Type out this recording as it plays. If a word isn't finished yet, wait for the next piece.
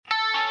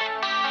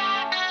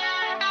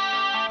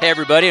Hey,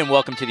 everybody, and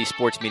welcome to the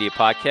Sports Media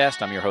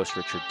Podcast. I'm your host,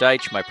 Richard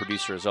Deitch. My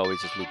producer, as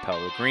always, is Luke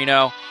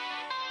Pellegrino.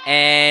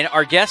 And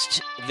our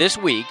guest this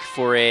week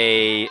for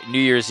a New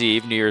Year's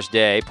Eve, New Year's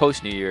Day,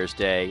 post-New Year's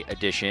Day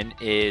edition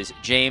is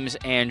James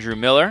Andrew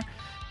Miller.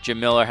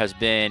 Jim Miller has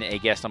been a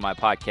guest on my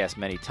podcast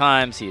many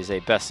times. He is a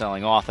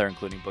best-selling author,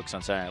 including books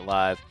on Saturday Night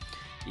Live,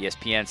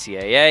 ESPN,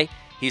 CAA.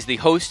 He's the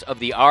host of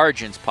the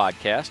Origins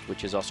podcast,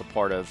 which is also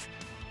part of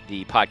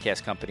the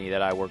podcast company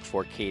that I work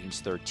for, Cadence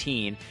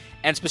 13.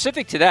 And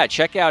specific to that,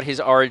 check out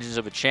his Origins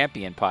of a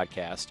Champion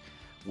podcast,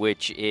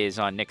 which is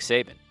on Nick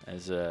Saban,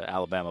 as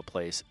Alabama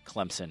plays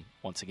Clemson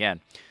once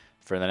again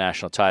for the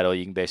national title.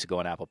 You can basically go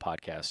on Apple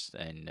Podcasts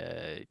and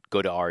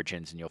go to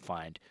Origins, and you'll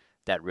find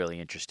that really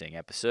interesting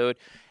episode.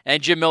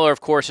 And Jim Miller,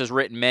 of course, has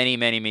written many,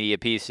 many media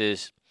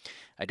pieces.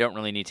 I don't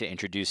really need to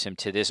introduce him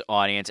to this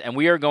audience. And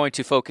we are going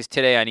to focus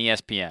today on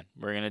ESPN.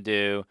 We're going to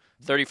do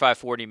 35,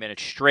 40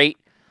 minutes straight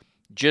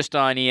just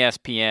on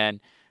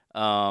ESPN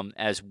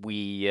as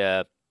we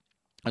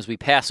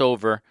pass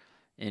over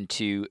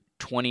into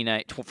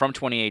from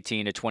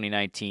 2018 to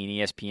 2019.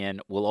 ESPN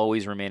will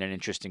always remain an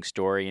interesting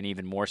story, and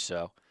even more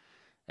so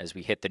as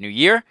we hit the new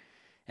year.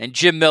 And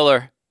Jim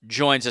Miller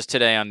joins us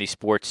today on the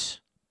Sports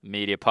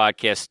Media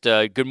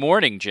Podcast. Good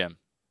morning, Jim,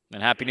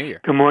 and Happy New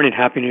Year. Good morning.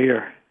 Happy New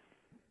Year.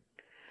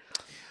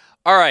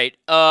 All right.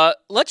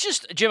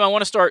 Jim, I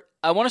want to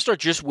start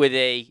just with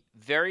a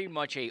very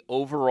much a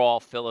overall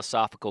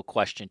philosophical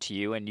question to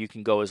you, and you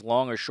can go as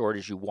long or short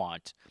as you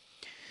want.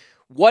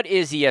 What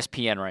is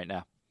ESPN right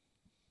now?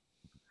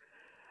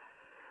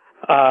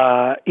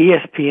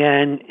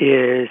 ESPN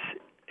is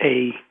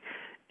a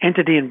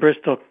entity in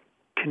Bristol,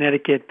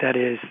 Connecticut that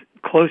is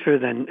closer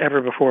than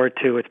ever before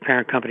to its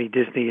parent company,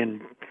 Disney,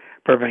 in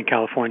Burbank,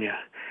 California.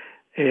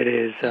 It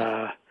is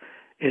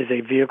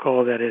a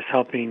vehicle that is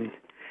helping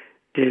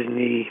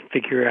Disney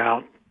figure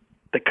out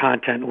the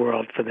content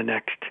world for the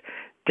next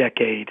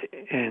decade.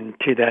 And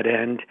to that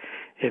end,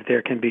 if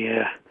there can be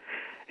a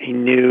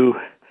new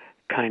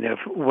kind of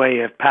way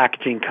of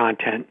packaging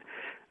content,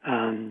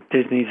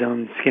 Disney's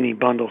own skinny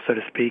bundle, so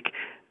to speak,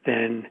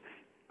 then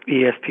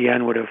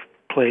ESPN would have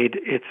played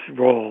its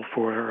role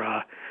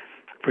for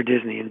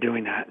Disney in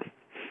doing that.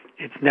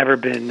 It's never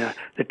been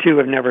the two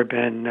have never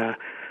been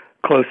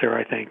closer,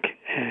 I think,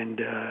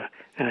 and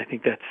I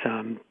think that's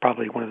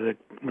probably one of the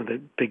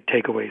big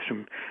takeaways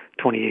from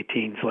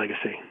 2018's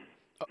legacy.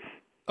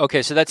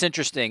 Okay, so that's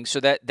interesting. So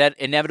that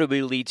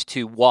inevitably leads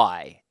to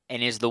why,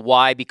 and is the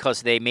why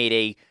because they made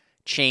a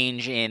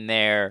change in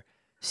their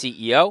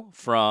CEO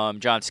from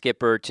John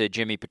Skipper to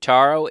Jimmy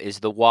Pitaro? Is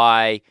the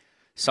why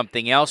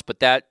something else? But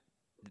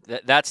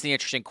that's the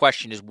interesting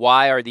question: is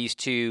why are these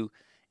two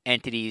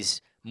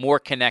entities more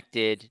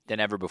connected than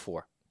ever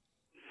before?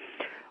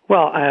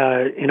 Well,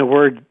 in a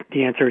word,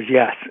 the answer is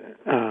yes.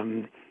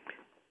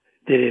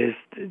 It is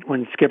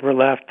when Skipper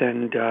left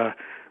and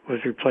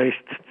was replaced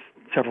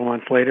several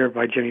months later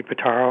by Jimmy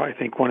Pitaro. I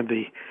think one of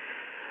the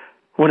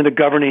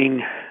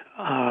governing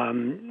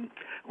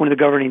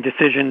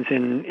decisions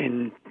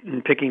in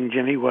picking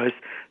Jimmy was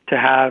to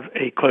have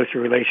a closer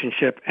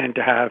relationship and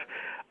to have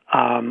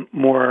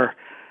more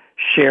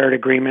shared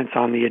agreements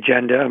on the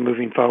agenda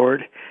moving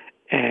forward.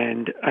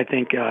 And I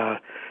think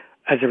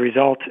as a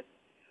result,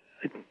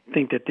 I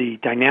think that the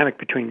dynamic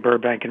between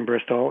Burbank and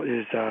Bristol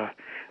is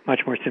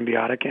much more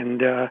symbiotic,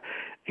 and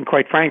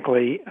quite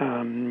frankly,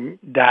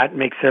 that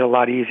makes it a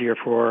lot easier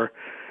for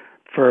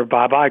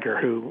Bob Iger,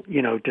 who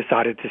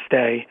decided to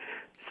stay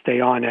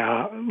on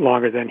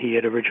longer than he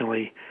had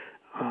originally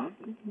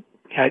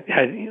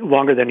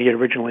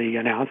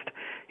announced.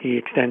 He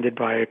extended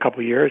by a couple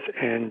of years,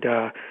 and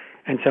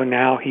so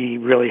now he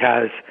really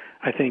has,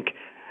 I think,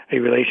 a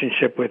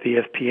relationship with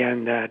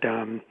ESPN that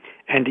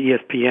and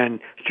ESPN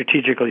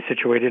strategically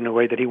situated in a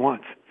way that he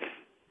wants.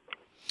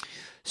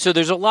 So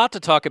there's a lot to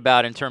talk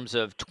about in terms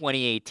of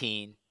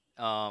 2018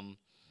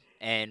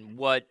 and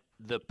what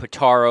the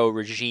Pitaro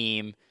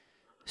regime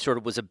sort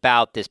of was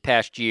about this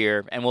past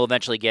year, and we'll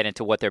eventually get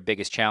into what their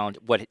biggest challenge,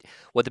 what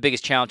the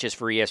biggest challenge is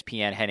for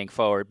ESPN heading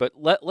forward. But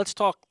let's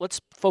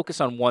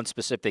focus on one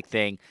specific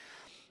thing.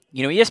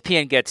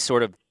 ESPN gets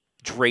sort of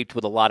draped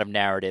with a lot of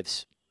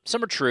narratives.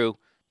 Some are true,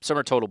 some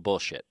are total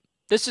bullshit.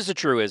 This is a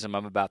truism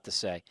I'm about to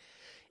say.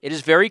 It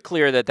is very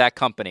clear that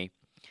company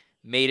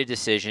made a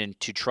decision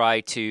to try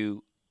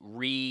to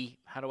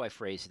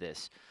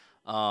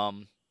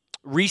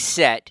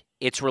reset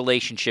its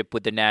relationship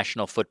with the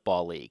National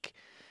Football League.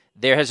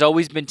 There has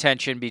always been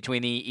tension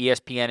between the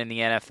ESPN and the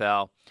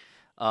NFL.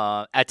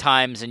 At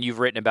times, and you've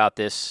written about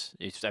this,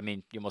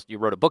 you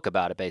wrote a book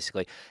about it,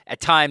 basically. At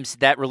times,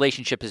 that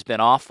relationship has been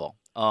awful.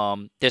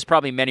 There's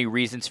probably many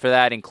reasons for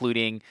that,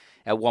 including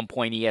at one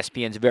point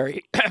ESPN's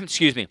very,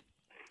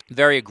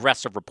 very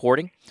aggressive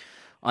reporting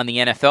on the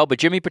NFL. But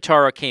Jimmy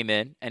Pitaro came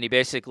in, and he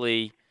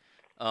basically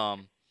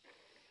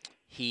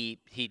he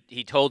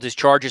told his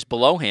charges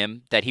below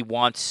him that he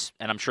wants,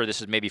 and I'm sure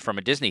this is maybe from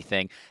a Disney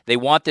thing, they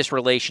want this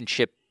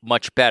relationship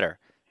much better.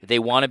 They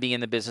want to be in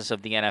the business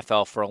of the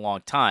NFL for a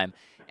long time.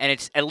 And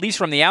it's, at least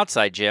from the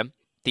outside, Jim,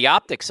 the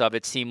optics of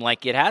it seem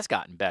like it has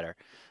gotten better.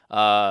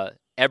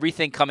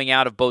 everything coming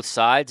out of both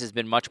sides has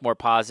been much more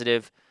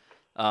positive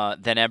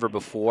than ever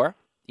before.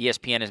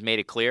 ESPN has made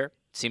it clear. It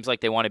seems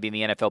like they want to be in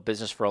the NFL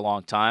business for a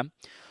long time.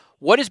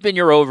 What has been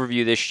your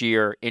overview this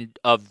year in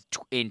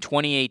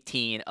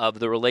 2018 of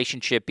the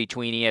relationship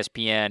between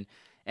ESPN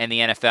and the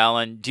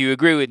NFL? And do you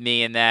agree with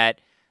me in that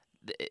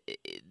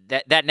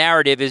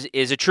narrative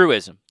is a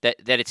truism, that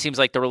it seems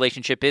like the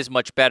relationship is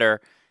much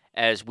better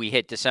as we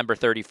hit December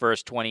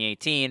 31st,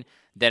 2018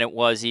 than it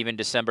was even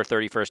December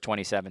 31st,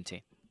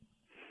 2017?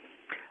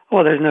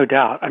 Well, there's no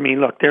doubt. I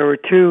mean, look, there were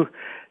two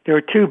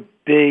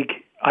big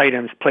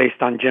items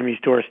placed on Jimmy's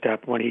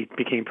doorstep when he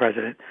became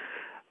president.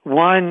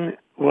 One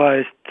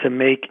was to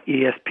make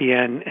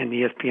ESPN and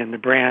ESPN the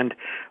brand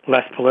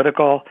less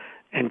political,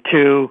 and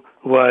two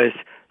was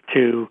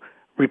to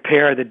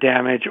repair the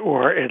damage,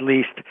 or at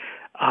least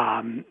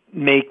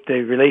make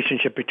the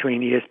relationship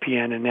between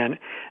ESPN and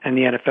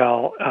the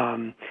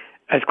NFL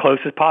as close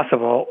as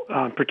possible,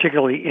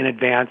 particularly in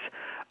advance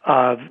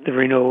of the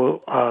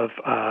renewal of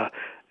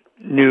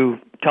new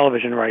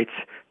television rights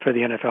for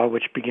the NFL,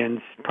 which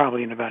begins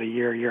probably in about a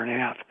year and a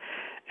half.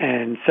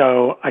 And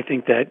so I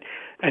think that,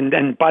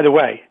 and by the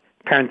way,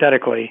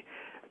 parenthetically,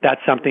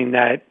 that's something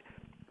that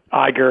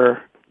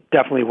Iger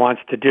definitely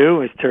wants to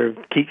do, is to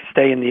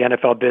stay in the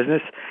NFL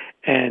business.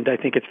 And I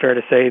think it's fair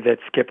to say that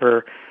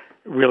Skipper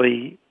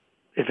really,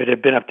 if it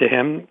had been up to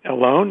him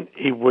alone,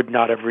 he would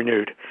not have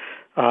renewed.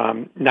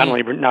 Not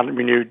only not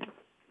renewed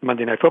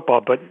Monday Night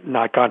Football, but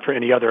not gone for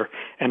any other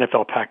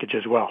NFL package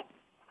as well.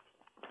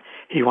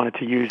 He wanted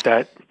to use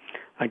that.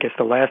 I guess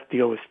the last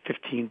deal was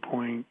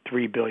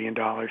 $15.3 billion.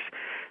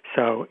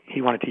 So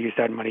he wanted to use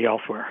that money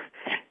elsewhere.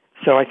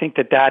 So I think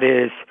that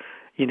is,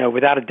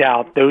 without a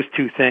doubt, those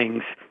two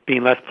things,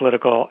 being less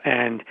political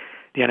and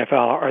the NFL,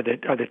 are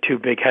the two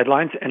big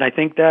headlines. And I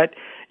think that,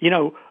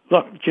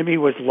 look, Jimmy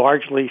was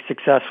largely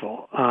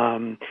successful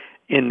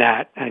in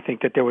that. I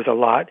think that there was a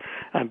lot.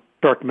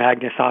 Burke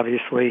Magnus,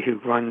 obviously, who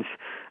runs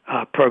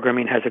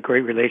programming, has a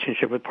great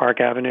relationship with Park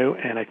Avenue.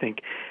 And I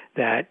think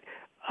that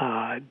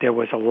there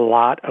was a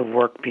lot of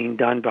work being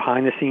done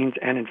behind the scenes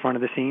and in front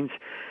of the scenes.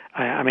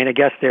 I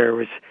guess there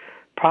was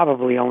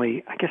probably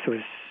it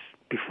was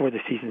before the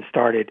season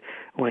started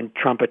when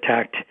Trump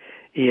attacked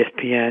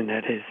ESPN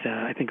at his,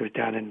 I think it was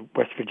down in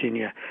West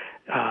Virginia,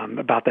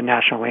 about the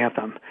national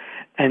anthem.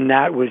 And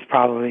that was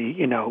probably,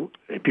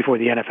 before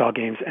the NFL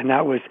games. And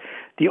that was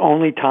the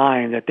only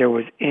time that there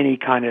was any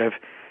kind of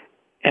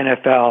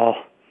NFL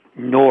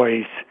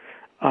noise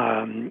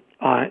on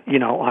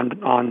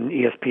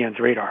ESPN's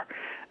radar.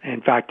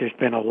 In fact, there's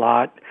been a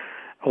lot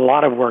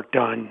of work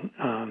done,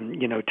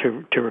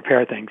 to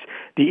repair things.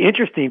 The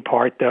interesting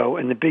part, though,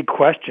 and the big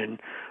question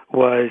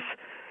was,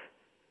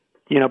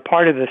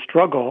 part of the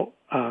struggle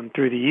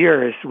through the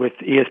years with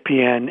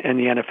ESPN and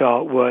the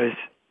NFL was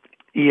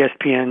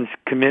ESPN's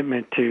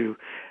commitment to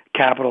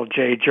capital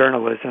J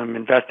journalism,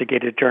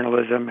 investigative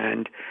journalism,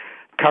 and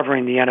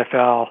covering the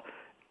NFL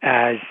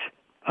as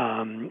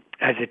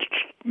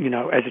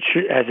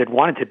it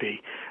wanted to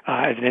be,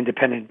 as an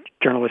independent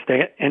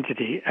journalistic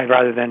entity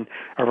rather than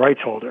a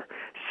rights holder.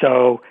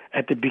 So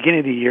at the beginning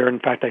of the year, in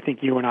fact, I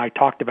think you and I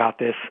talked about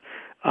this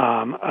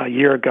a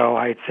year ago.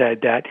 I had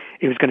said that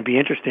it was going to be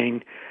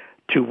interesting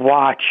to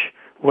watch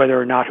whether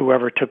or not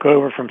whoever took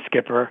over from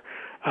Skipper,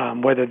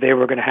 whether they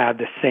were going to have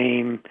the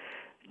same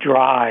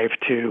drive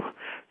to,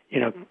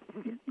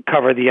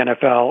 cover the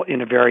NFL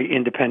in a very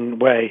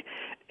independent way,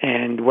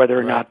 and whether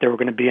or not there were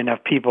going to be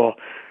enough people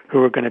who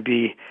were going to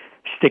be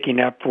sticking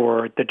up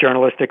for the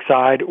journalistic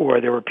side, or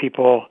there were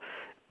people,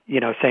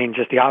 saying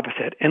just the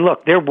opposite. And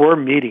look, there were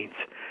meetings.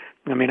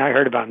 I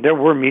heard about them. There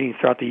were meetings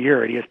throughout the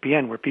year at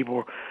ESPN where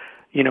people,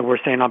 were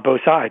saying on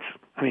both sides,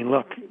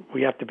 look,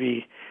 we have to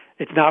be,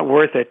 it's not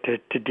worth it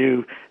to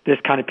do this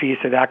kind of piece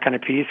or that kind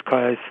of piece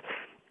because,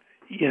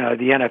 the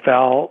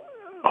NFL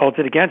holds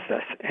it against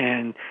us,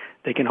 and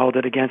they can hold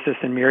it against us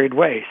in myriad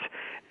ways.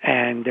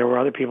 And there were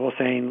other people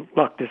saying,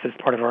 look, this is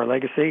part of our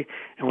legacy,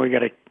 and we got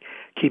to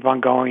keep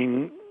on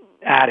going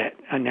at it.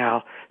 And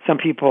now some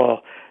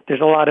people,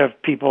 there's a lot of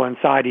people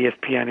inside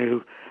ESPN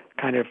who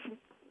kind of,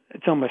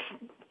 it's almost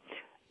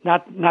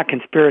not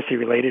conspiracy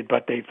related,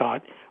 but they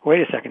thought,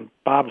 wait a second,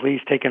 Bob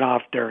Lee's taken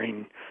off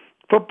during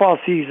football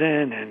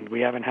season, and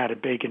we haven't had a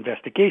big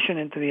investigation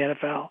into the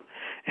NFL.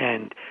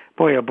 And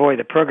boy, oh boy,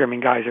 the programming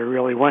guys are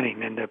really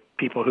winning, and the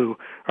people who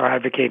are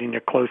advocating a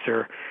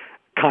closer,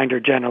 kinder,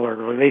 gentler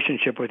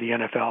relationship with the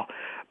NFL.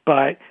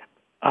 But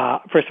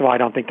first of all, I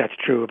don't think that's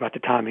true about the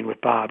timing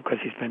with Bob, because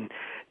he's been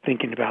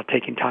thinking about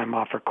taking time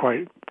off for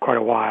quite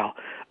a while,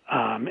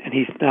 and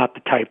he's not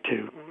the type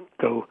to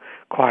go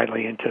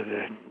quietly into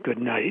the good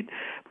night.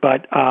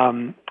 But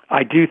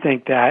I do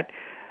think that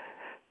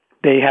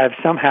they have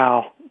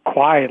somehow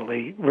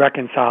quietly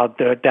reconciled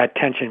that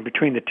tension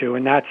between the two,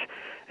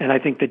 and I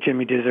think that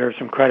Jimmy deserves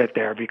some credit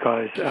there,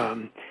 because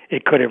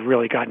it could have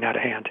really gotten out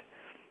of hand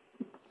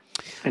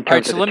in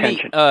terms of the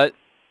tension.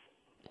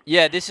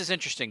 Yeah, this is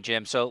interesting,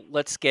 Jim. So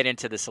let's get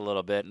into this a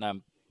little bit,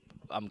 and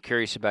I'm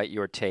curious about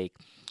your take.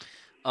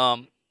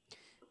 I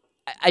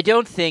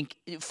don't think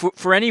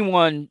for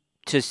anyone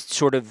to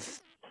sort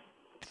of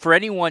for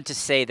anyone to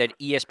say that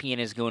ESPN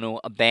is going to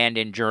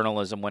abandon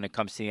journalism when it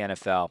comes to the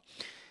NFL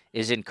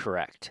is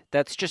incorrect.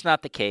 That's just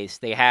not the case.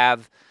 They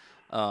have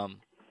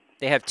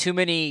too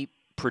many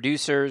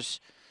producers,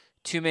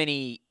 too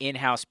many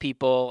in-house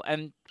people,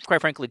 and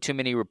quite frankly, too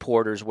many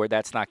reporters where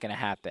that's not going to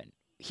happen.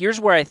 Here's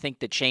where I think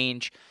the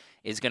change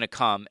is going to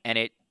come, and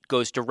it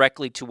goes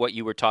directly to what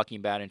you were talking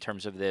about in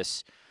terms of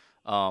this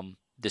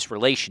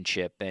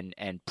relationship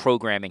and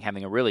programming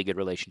having a really good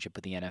relationship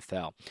with the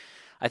NFL.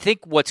 I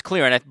think what's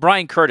clear, and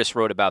Brian Curtis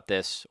wrote about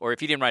this, or if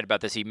he didn't write about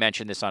this, he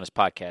mentioned this on his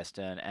podcast,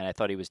 and I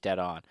thought he was dead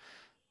on,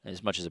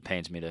 as much as it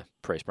pains me to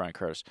praise Brian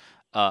Curtis.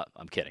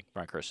 I'm kidding.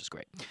 Brian Curtis is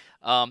great.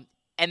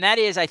 And that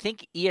is, I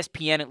think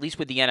ESPN, at least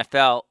with the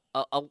NFL,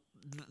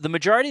 the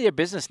majority of their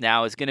business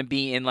now is going to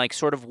be in like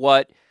sort of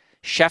what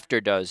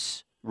Schefter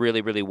does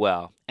really, really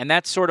well. And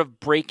that's sort of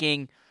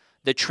breaking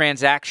the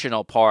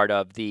transactional part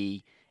of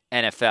the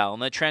NFL.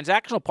 And the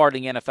transactional part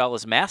of the NFL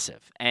is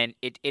massive. And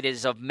it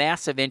is of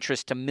massive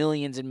interest to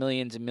millions and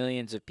millions and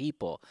millions of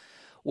people.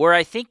 Where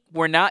I think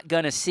we're not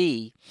going to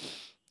see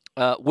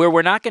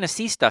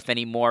stuff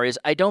anymore is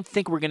I don't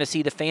think we're going to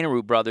see the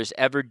Fainaru brothers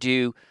ever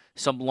do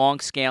some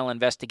long-scale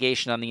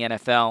investigation on the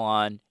NFL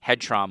on head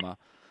trauma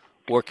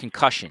or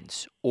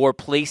concussions or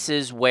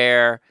places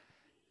where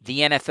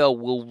the NFL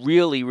will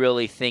really,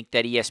 really think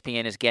that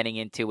ESPN is getting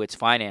into its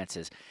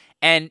finances.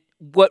 And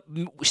what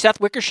Seth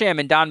Wickersham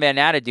and Don Van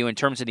Natta do in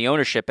terms of the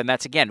ownership, and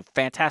that's, again,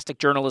 fantastic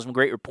journalism,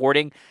 great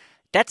reporting,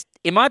 that's,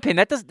 in my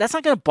opinion, that's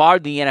not going to bother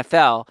the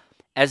NFL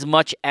as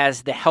much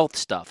as the health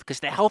stuff,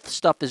 because the health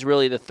stuff is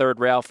really the third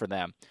rail for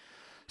them.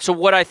 So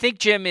what I think,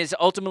 Jim, is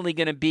ultimately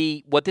going to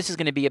be, what this is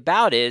going to be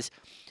about is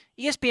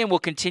ESPN will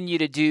continue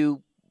to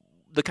do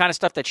the kind of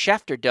stuff that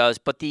Schefter does,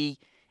 but the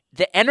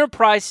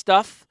enterprise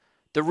stuff,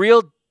 the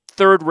real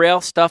third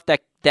rail stuff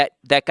that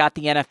got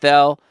the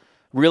NFL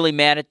really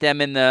mad at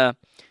them in the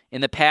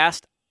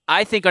past,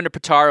 I think under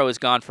Pitaro is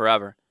gone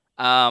forever.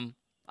 I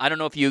don't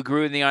know if you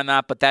agree with me on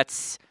that, but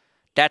that's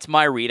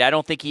my read. I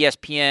don't think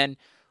ESPN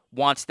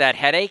wants that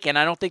headache, and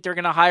I don't think they're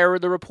going to hire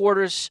the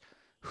reporters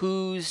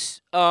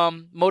whose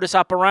modus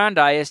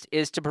operandi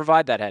is to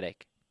provide that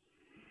headache.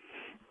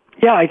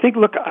 Yeah, I think,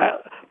 look,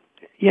 as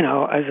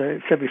I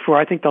said before,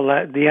 I think the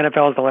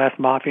NFL is the last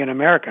mafia in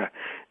America.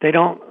 They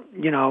don't,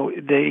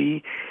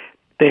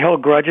 they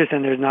hold grudges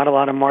and there's not a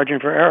lot of margin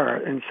for error.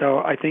 And so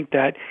I think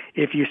that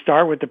if you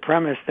start with the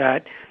premise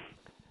that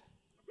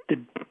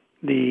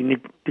the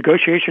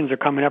negotiations are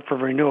coming up for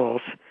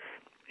renewals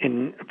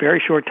in a very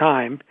short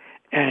time,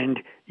 and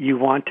you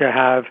want to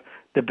have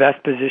the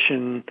best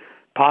position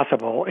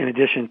possible, in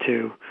addition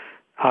to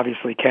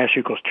obviously cash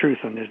equals truth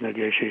on these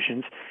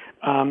negotiations,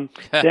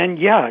 then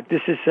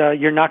this is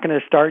you're not going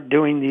to start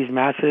doing these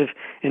massive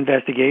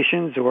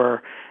investigations,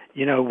 or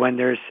when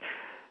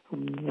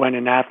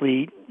an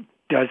athlete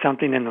does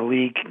something and the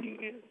league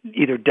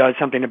either does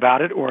something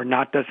about it or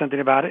not does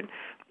something about it,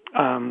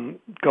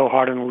 go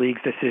hard on the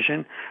league's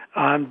decision.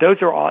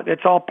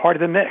 It's all part of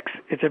the mix.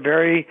 It's a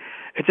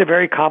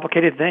very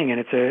complicated thing, and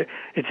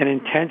it's an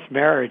intense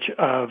marriage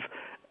of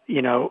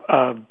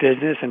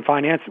business and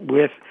finance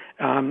with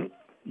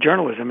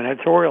journalism and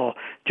editorial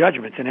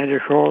judgments and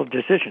editorial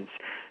decisions.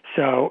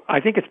 So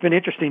I think it's been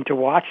interesting to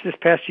watch this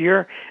past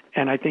year,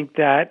 and I think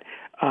that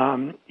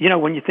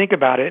when you think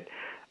about it,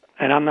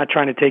 and I'm not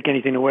trying to take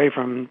anything away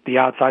from the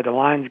outside the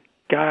lines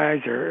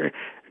guys or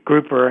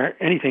group or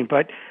anything,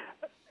 but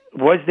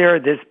was there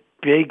this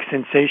big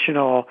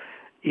sensational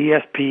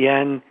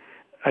ESPN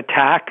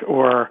attack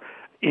or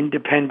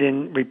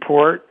independent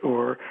report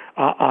or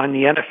on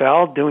the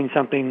NFL doing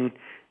something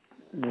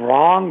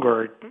wrong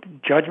or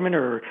judgment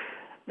or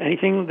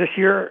anything this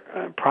year?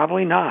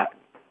 Probably not.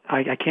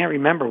 I can't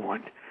remember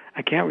one.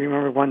 I can't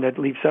remember one that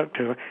leaps up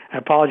to.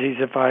 Apologies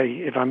if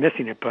I'm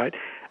missing it, but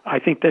I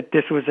think that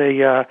this was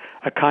a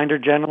kinder,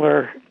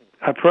 gentler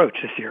approach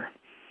this year.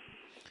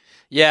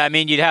 Yeah, I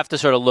mean, you'd have to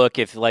sort of look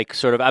if, I'm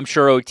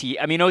sure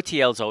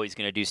OTL is always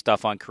going to do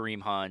stuff on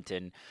Kareem Hunt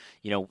and,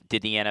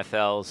 did the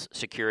NFL's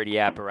security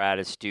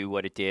apparatus do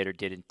what it did or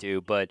didn't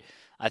do? But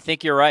I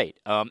think you're right.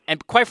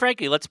 And quite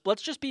frankly, let's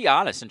just be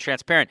honest and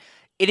transparent.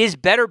 It is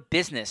better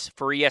business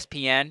for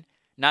ESPN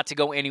not to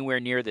go anywhere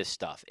near this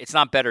stuff. It's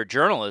not better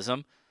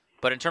journalism,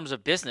 but in terms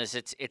of business,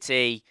 it's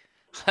an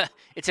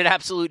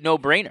absolute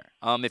no-brainer.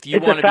 If you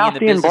want to be in the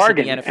business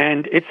bargain, of the NFL,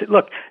 and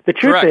the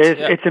truth is,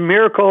 it's a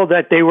miracle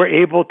that they were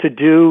able to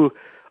do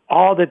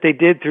all that they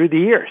did through the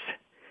years.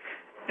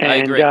 And I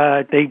agree.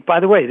 By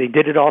the way, they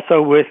did it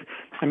also with,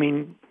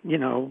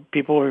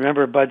 people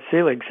remember Bud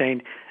Selig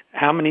saying,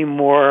 "How many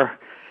more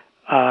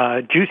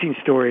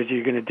juicing stories are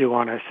you going to do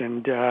on us?"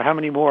 And how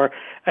many more?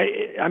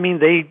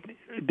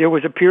 There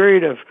was a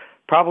period of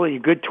probably a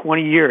good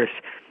 20 years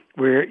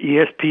where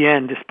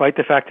ESPN, despite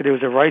the fact that it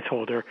was a rights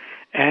holder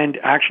and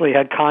actually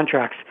had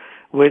contracts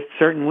with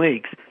certain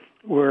leagues,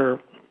 were,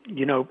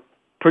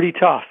 pretty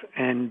tough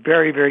and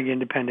very, very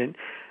independent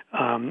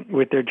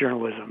with their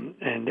journalism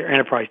and their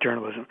enterprise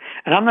journalism.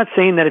 And I'm not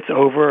saying that it's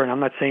over, and I'm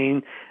not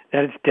saying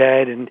that it's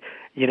dead. And,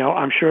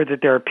 I'm sure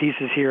that there are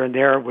pieces here and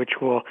there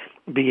which will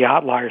be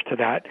outliers to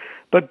that.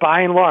 But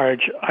by and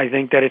large, I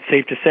think that it's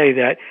safe to say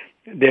that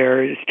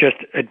there is just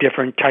a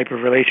different type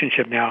of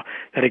relationship now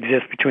that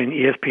exists between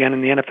ESPN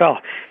and the NFL.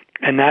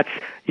 And that's,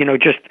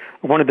 just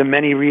one of the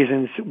many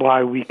reasons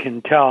why we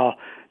can tell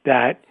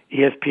that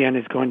ESPN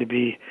is going to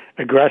be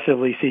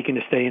aggressively seeking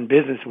to stay in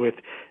business with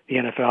the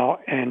NFL.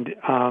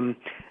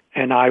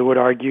 And I would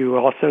argue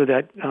also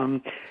that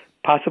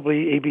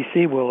possibly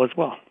ABC will as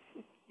well.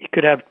 You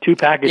could have two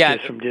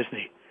packages from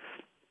Disney.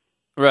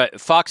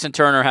 Right. Fox and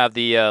Turner have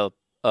the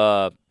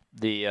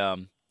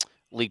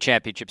League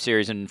Championship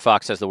Series, and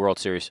Fox has the World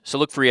Series. So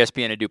look for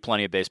ESPN to do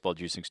plenty of baseball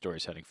juicing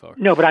stories heading forward.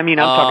 No, but I mean,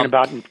 I'm talking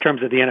about in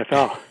terms of the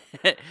NFL.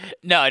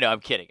 No, I'm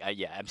kidding.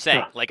 I'm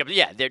saying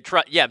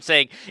I'm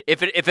saying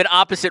if an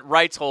opposite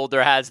rights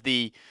holder has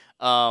the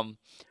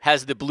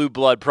blue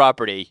blood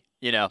property,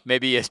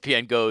 maybe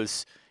ESPN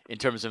goes in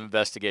terms of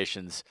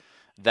investigations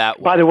that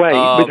way. By the way,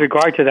 with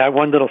regard to that,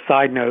 one little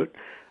side note,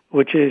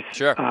 which is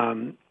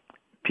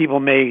people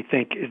may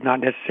think is not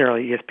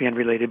necessarily ESPN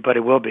related, but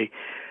it will be.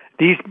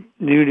 These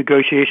new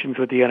negotiations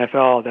with the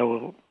NFL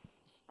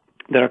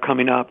that are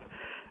coming up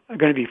are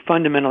going to be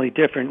fundamentally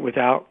different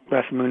without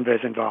Les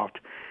Moonves involved.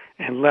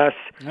 And Les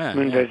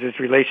Moonves'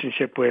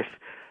 relationship with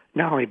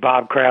not only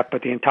Bob Kraft,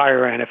 but the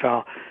entire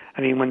NFL.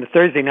 I mean, when the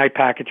Thursday night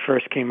package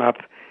first came up,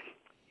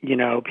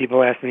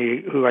 people asked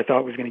me who I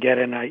thought was going to get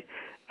it, and I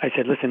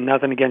said, listen,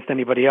 nothing against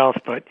anybody else,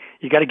 but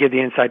you got to give the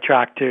inside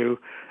track to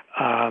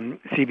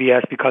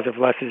CBS because of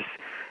Les's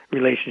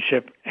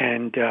relationship,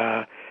 and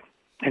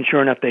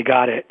sure enough, they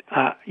got it.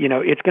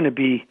 It's going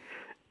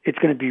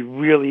to be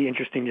really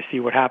interesting to see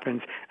what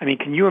happens. I mean,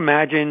 can you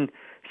imagine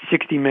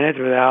 60 Minutes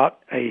without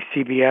a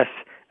CBS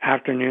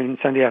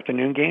Sunday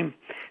afternoon game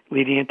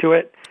leading into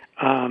it?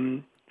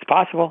 It's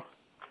possible.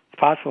 It's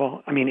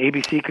possible. I mean,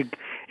 ABC could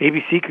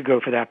go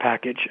for that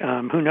package.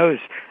 Who knows?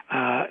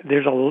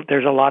 There's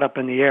a lot up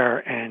in the air,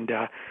 and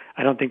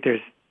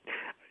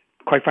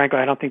quite frankly,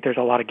 I don't think there's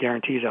a lot of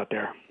guarantees out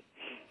there.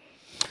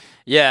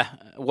 Yeah,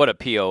 what a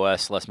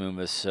POS Les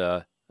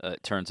Moonves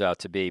turns out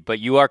to be. But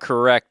you are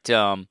correct.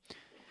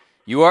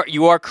 You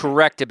are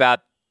correct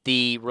about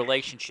the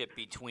relationship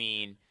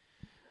between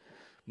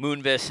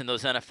Moonves and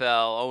those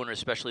NFL owners,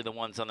 especially the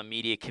ones on the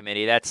media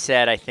committee. That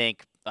said, I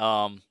think,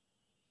 and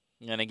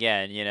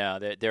again,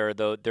 there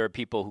are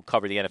people who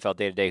cover the NFL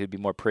day to day who'd be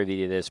more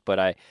privy to this, but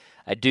I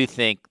do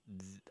think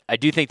the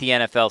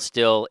NFL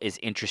still is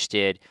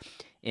interested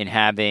in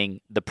having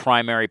the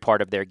primary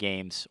part of their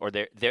games, or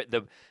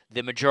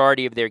the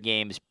majority of their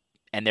games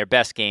and their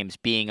best games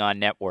being on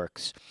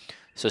networks.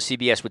 So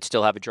CBS would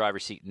still have a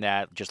driver's seat in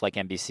that, just like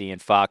NBC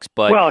and Fox.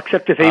 But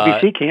except if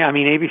ABC can't. I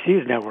mean,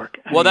 ABC is network.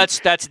 That's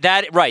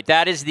that. Right.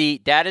 That is the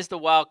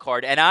wild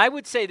card. And I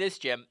would say this,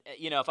 Jim.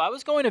 If I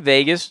was going to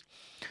Vegas,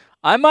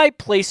 I might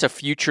place a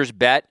futures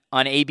bet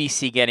on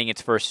ABC getting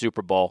its first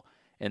Super Bowl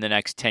in the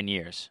next 10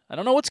 years. I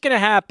don't know what's going to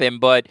happen,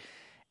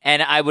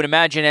 and I would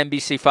imagine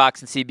NBC,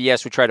 Fox, and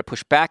CBS would try to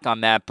push back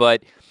on that.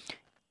 But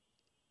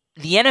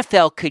the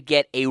NFL could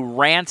get a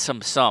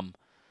ransom sum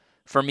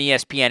from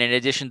ESPN in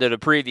addition to the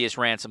previous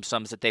ransom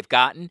sums that they've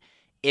gotten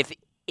if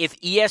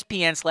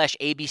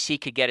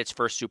ESPN/ABC could get its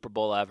first Super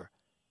Bowl ever.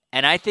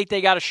 And I think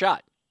they got a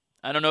shot.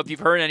 I don't know if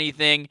you've heard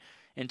anything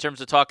in terms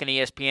of talking to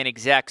ESPN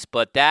execs,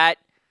 but that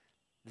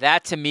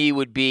to me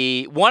would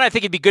be, one, I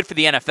think it'd be good for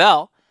the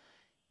NFL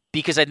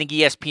because I think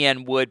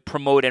ESPN would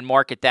promote and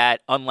market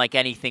that unlike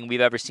anything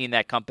we've ever seen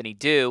that company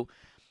do.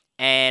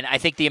 And I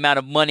think the amount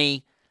of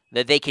money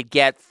that they could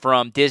get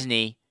from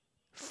Disney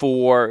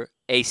for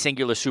a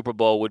singular Super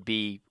Bowl would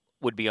be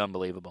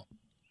unbelievable.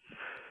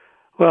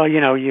 Well,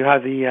 you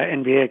have the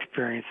NBA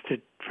experience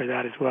for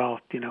that as well,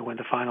 when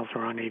the finals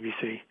were on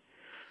ABC.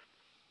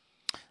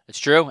 It's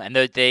true. And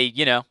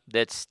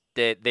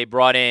they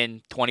brought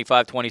in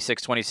 25,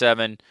 26,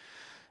 27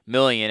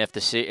 million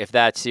if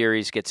that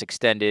series gets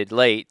extended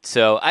late.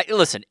 So,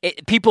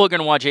 people are going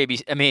to watch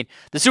ABC. I mean,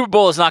 the Super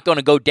Bowl is not going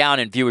to go down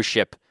in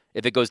viewership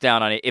if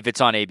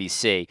it's on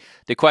ABC.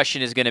 The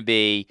question is going to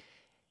be,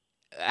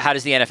 how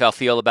does the NFL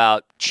feel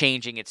about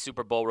changing its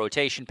Super Bowl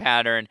rotation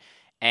pattern?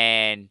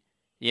 And,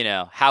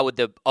 how would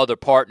the other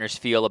partners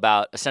feel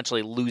about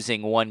essentially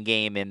losing one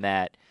game in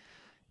that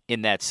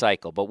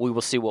cycle? But we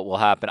will see what will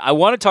happen. I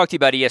want to talk to you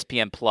about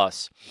ESPN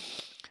Plus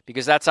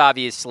because that's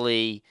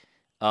obviously,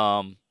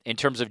 in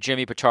terms of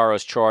Jimmy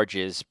Pitaro's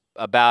charges,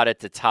 about at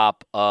the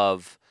top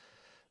of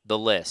the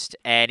list.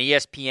 And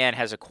ESPN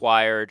has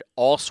acquired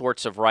all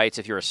sorts of rights.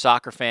 If you're a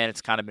soccer fan,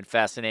 it's kind of been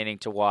fascinating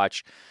to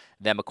watch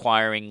them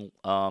acquiring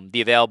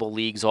the available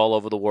leagues all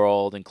over the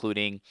world,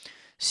 including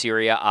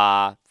Serie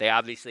A. They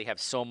obviously have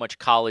so much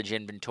college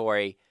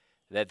inventory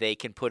that they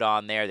can put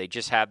on there. They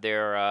just have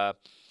their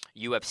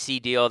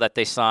UFC deal that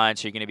they signed,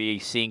 so you're going to be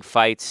seeing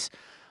fights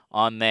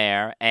on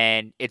there.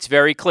 And it's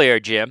very clear,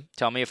 Jim,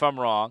 tell me if I'm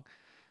wrong,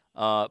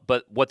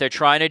 but what they're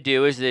trying to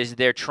do is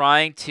they're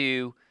trying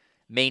to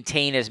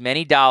maintain as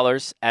many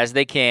dollars as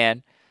they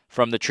can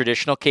from the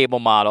traditional cable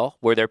model,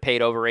 where they're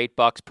paid over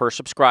 $8 per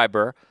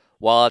subscriber,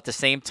 while at the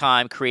same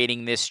time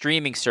creating this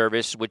streaming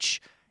service,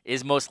 which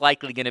is most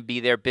likely going to be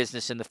their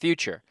business in the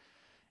future.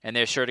 And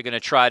they're sort of going to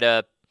try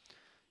to,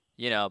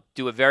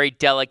 do a very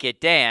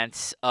delicate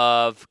dance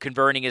of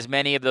converting as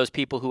many of those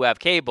people who have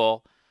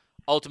cable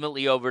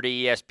ultimately over to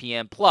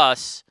ESPN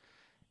Plus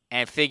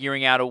and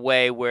figuring out a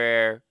way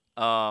where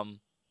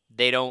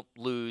they don't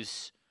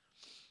lose,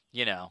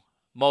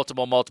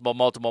 multiple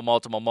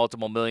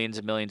millions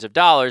and millions of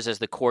dollars as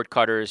the cord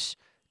cutters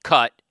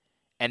cut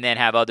and then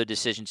have other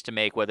decisions to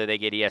make, whether they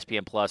get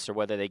ESPN Plus or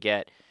whether they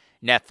get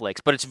Netflix.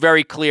 But it's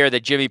very clear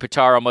that Jimmy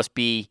Pitaro must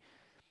be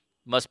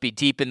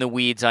deep in the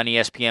weeds on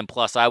ESPN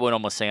Plus, I would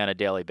almost say on a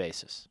daily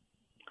basis.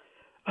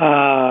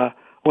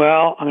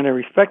 Well, I'm going to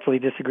respectfully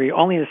disagree,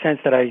 only in the sense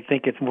that I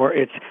think it's more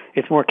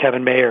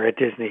Kevin Mayer at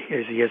Disney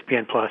is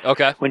ESPN Plus.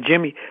 Okay. When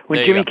Jimmy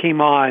came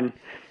on,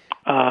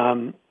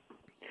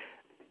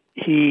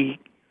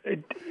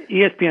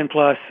 ESPN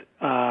Plus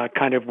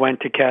kind of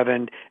went to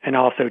Kevin, and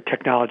also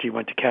technology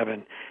went to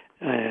Kevin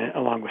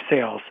along with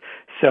sales.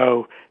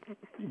 So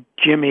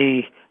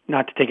Jimmy,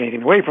 not to take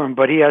anything away from him,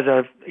 but he has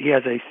a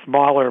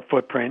smaller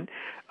footprint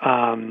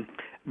than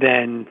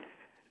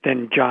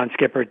John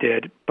Skipper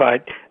did.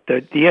 But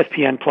the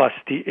ESPN Plus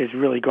is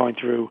really going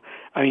through.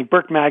 I mean,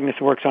 Burke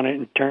Magnus works on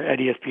it at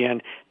ESPN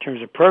in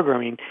terms of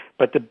programming,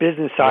 but the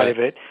business side of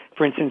it,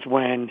 for instance,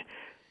 when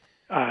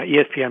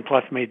ESPN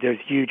Plus made those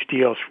huge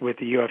deals with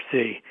the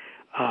UFC,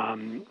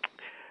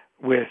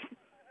 with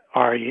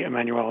Ari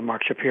Emanuel and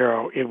Mark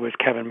Shapiro, it was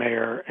Kevin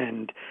Mayer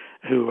and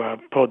who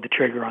pulled the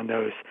trigger on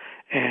those.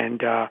 And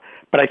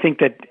but I think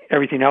that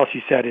everything else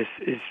you said is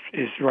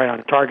right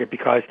on target,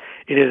 because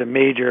it is a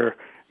major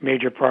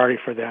priority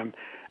for them.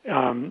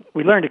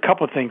 We learned a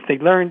couple of things. They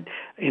learned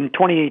in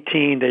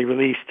 2018 they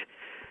released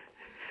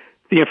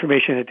the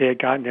information that they had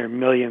gotten their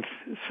millionth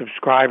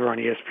subscriber on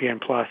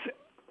ESPN Plus,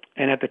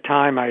 and at the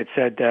time I had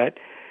said that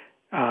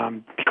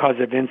because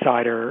of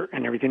Insider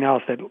and everything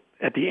else, that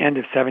at the end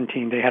of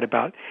 17 they had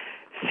about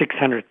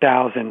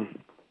 600,000.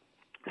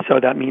 So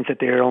that means that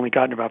they had only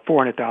gotten about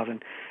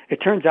 400,000. It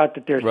turns out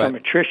that there's some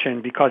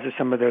attrition because of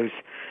some of those,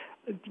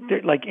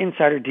 like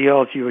insider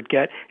deals you would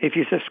get. If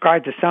you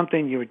subscribe to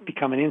something, you would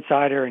become an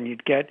insider, and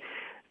you'd get.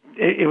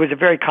 It was a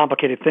very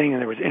complicated thing,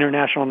 and there was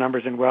international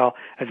numbers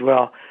as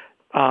well.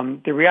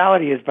 The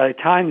reality is, by the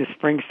time the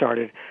spring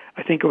started,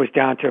 I think it was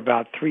down to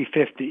about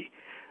 350.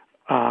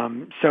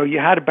 So you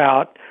had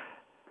about,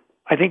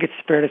 I think it's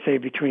fair to say,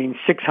 between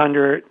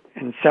 600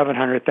 and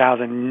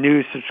 700,000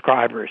 new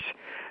subscribers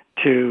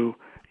to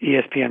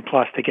ESPN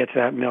Plus to get to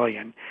that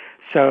million.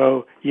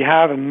 So you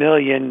have a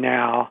million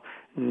now.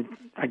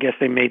 I guess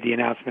they made the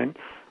announcement,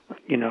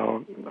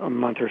 a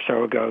month or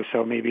so ago,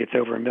 so maybe it's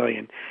over a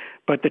million.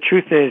 But the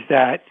truth is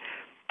that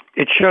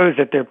it shows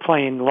that they're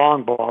playing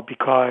long ball,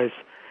 because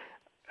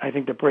I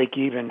think the break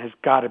even has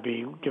got to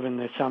be, given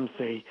the some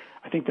say,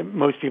 I think that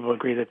most people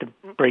agree that the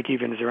break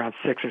even is around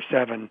 6 or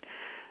 7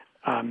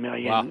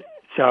 million. Wow.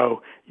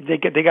 So they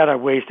got a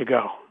ways to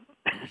go.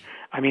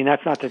 I mean,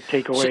 that's not to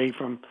take away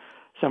from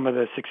some of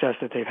the success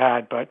that they've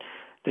had, but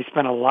they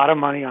spent a lot of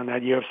money on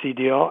that UFC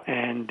deal,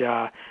 and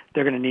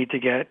they're going to need to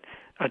get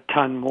a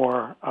ton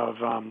more of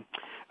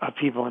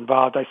people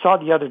involved. I saw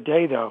the other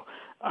day, though,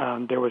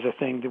 there was a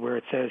thing where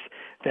it says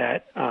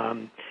that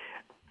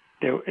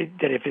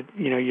that if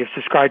you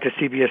subscribe to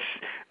CBS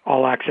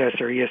All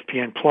Access or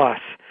ESPN Plus,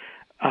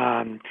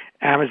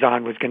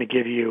 Amazon was going to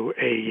give you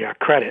a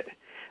credit,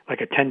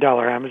 like a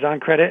 $10 Amazon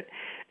credit,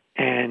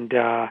 and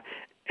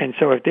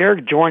so if they're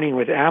joining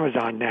with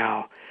Amazon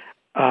now,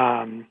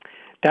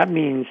 that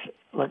means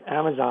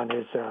Amazon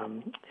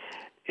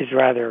is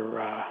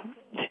rather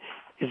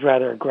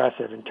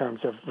aggressive in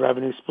terms of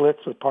revenue splits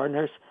with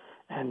partners,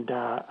 and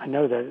I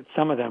know that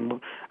some of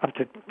them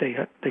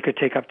they could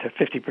take up to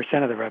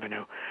 50% of the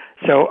revenue.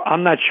 So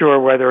I'm not sure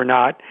whether or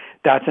not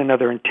that's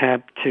another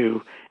attempt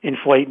to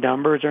inflate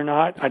numbers or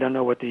not. I don't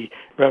know what the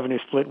revenue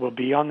split will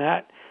be on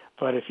that,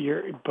 but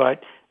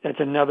that's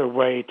another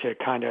way to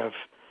kind of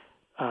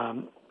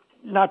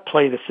not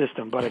play the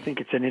system, but I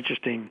think it's an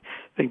interesting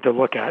thing to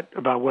look at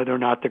about whether or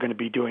not they're going to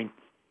be doing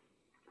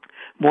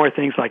more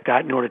things like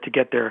that in order to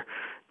get their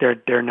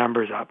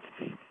numbers up.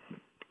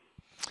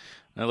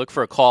 I look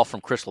for a call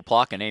from Chris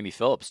LaPlaca and Amy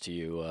Phillips to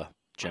you,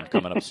 Jim,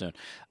 coming up soon.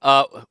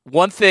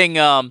 One thing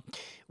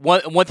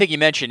you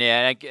mentioned,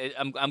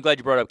 and I'm glad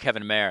you brought up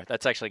Kevin Mayer.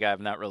 That's actually a guy I've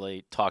not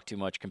really talked too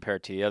much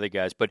compared to the other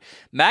guys. But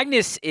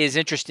Magnus is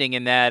interesting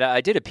in that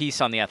I did a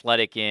piece on The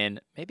Athletic in,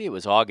 maybe it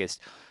was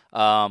August,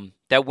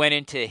 that went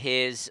into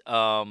his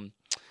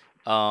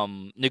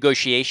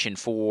negotiation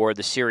for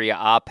the Serie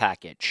A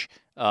package,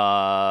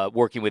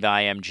 working with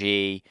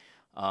IMG,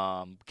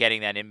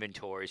 getting that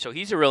inventory. So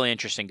he's a really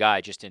interesting guy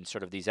just in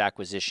sort of these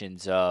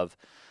acquisitions of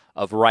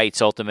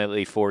rights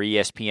ultimately for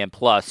ESPN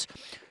Plus.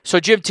 So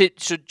Jim,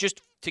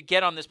 just to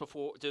get on this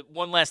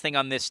one last thing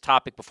on this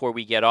topic before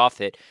we get off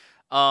it.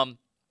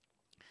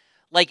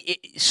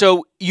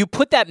 So you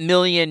put that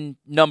million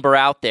number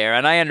out there,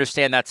 and I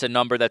understand that's a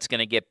number that's going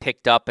to get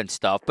picked up and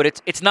stuff,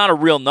 but it's not a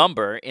real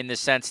number in the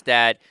sense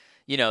that,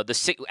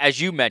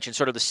 as you mentioned,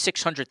 sort of the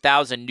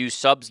 600,000 new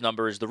subs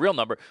number is the real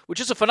number, which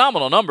is a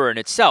phenomenal number in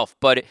itself,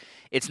 but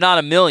it's not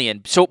a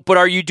million. So, but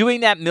are you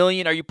doing that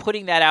million? Are you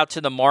putting that out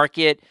to the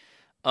market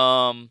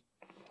to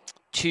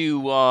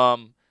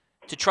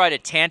try to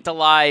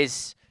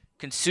tantalize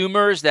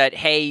consumers that,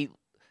 hey,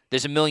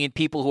 there's a million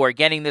people who are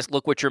getting this,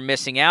 look what you're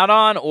missing out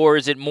on? Or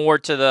is it more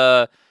to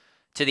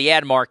the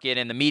ad market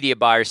and the media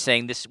buyers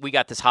saying, this, we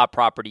got this hot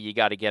property, you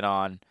got to get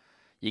on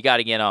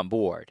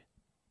board?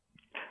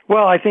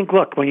 Well, I think,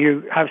 look, when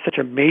you have such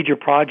a major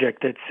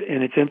project that's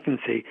in its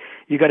infancy,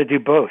 you got to do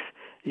both.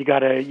 You got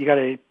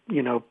to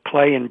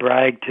play and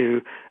brag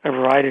to a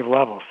variety of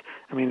levels.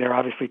 I mean, they're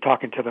obviously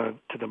talking to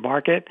the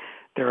market.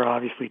 They're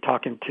obviously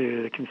talking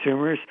to the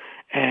consumers,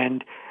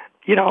 and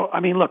I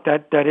mean, look,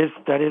 that is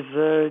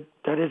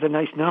a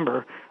nice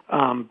number,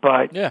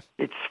 but yeah,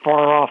 it's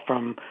far off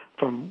from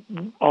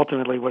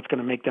ultimately what's going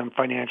to make them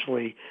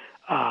financially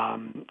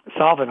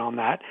solvent on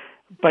that.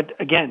 But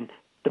again,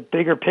 the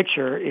bigger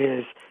picture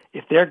is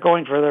if they're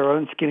going for their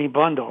own skinny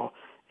bundle,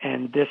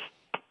 and this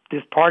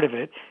part of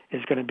it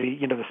is going to be,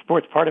 the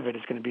sports part of it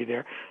is going to be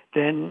there,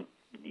 then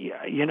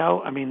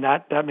I mean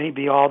that may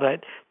be all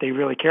that they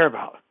really care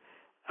about.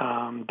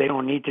 They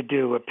don't need to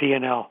do a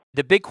P&L.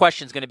 The big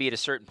question is going to be at a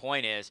certain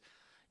point is,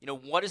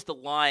 what is the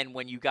line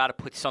when you got to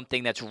put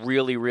something that's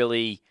really,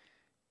 really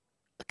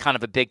kind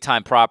of a big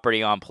time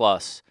property on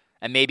Plus?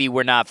 And maybe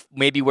we're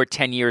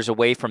 10 years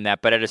away from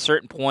that, but at a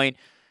certain point,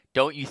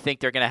 don't you think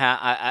they're going to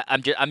have?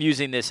 I'm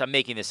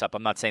making this up.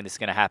 I'm not saying this is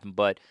going to happen,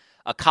 but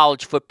a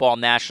college football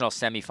national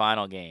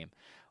semifinal game,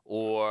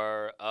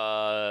 or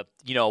a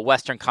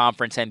Western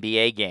Conference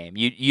NBA game.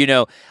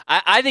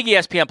 I think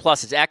ESPN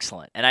Plus is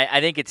excellent, and I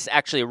think it's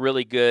actually a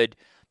really good.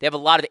 They have a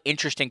lot of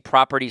interesting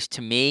properties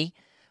to me,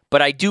 but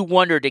I do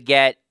wonder to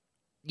get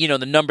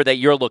the number that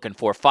you're looking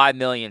for, 5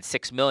 million,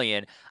 6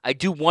 million. I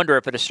do wonder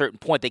if at a certain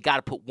point they got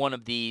to put one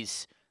of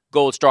these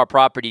gold star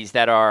properties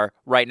that are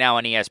right now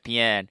on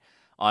ESPN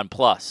on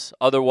Plus.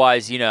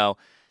 Otherwise,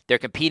 they're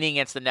competing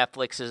against the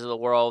Netflixes of the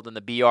world and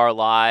the BR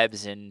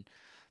Lives and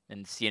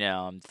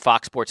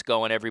Fox Sports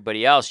Go and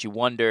everybody else. You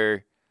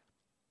wonder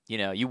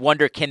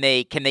can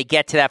they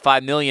get to that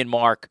 5 million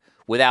mark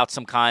without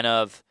some kind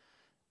of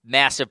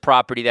massive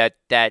property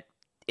that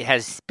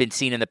has been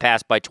seen in the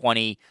past by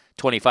 20,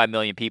 25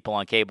 million people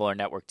on cable or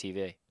network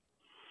TV?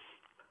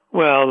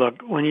 Well,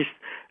 look,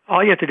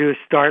 all you have to do is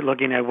start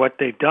looking at what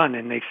they've done,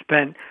 and they've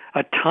spent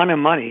a ton of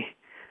money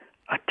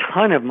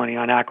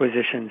on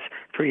acquisitions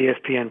for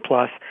ESPN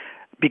Plus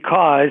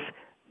because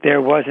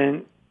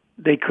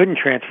they couldn't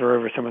transfer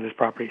over some of those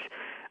properties.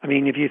 I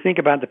mean, if you think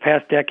about the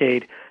past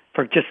decade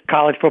for just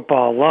college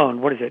football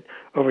alone, what is it?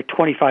 Over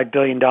 $25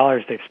 billion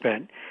they've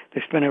spent.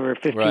 They've spent over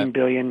 $15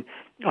 billion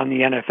on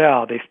the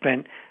NFL. They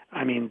spent,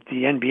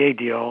 the NBA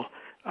deal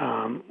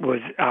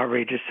was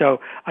outrageous.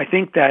 So I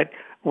think that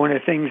one of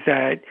the things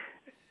that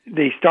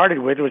they started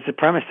with was the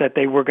premise that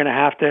they were going to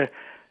have to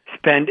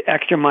spend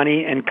extra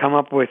money and come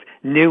up with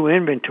new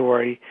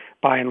inventory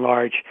by and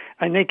large.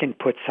 And they can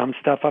put some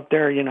stuff up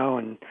there,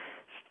 and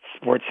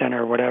Sports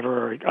Center or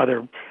whatever, or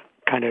other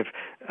kind of,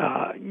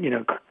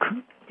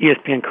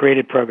 ESPN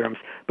created programs.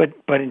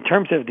 But in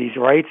terms of these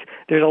rights,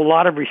 there's a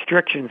lot of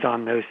restrictions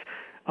on those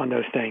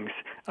things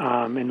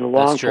in the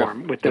long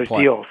form with those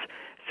deals.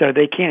 So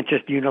they can't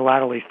just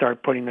unilaterally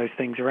start putting those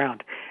things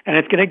around. And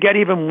it's going to get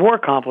even more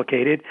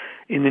complicated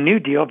in the new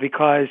deal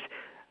because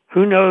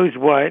who knows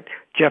what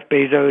Jeff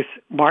Bezos,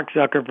 Mark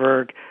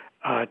Zuckerberg,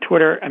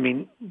 Twitter,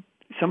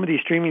 some of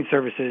these streaming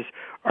services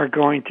are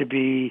going to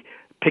be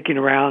picking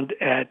around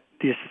at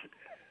these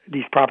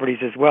properties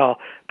as well,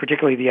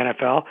 particularly the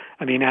NFL.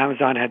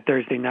 Amazon had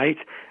Thursday nights.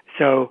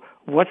 So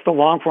what's the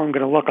long form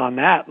going to look on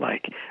that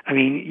like?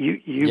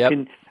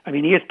 ESPN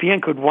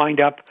could wind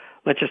up,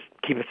 let's just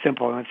keep it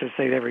simple, let's just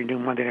say they ever do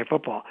Monday Night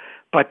Football,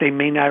 but they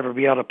may never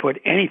be able to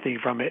put anything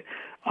from it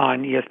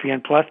on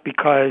ESPN Plus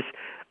because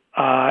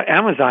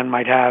Amazon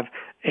might have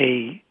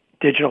a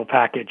digital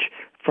package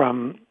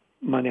from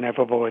Monday Night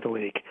Football with the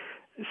league.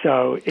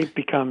 So it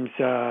becomes,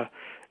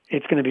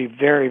 it's going to be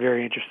very,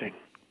 very interesting.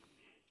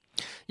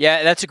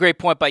 Yeah, that's a great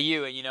point by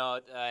you. And,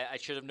 I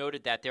should have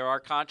noted that there are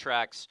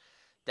contracts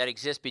that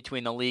exist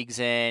between the leagues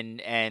and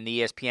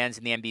the ESPNs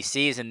and the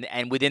NBCs.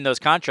 And within those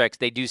contracts,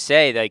 they do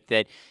say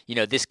that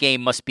this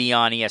game must be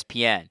on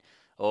ESPN,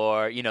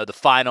 or, the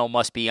final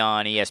must be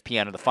on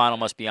ESPN, or the final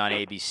must be on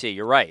ABC.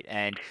 You're right.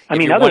 And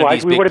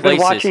otherwise we would have been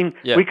watching,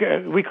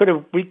 we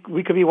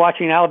could be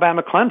watching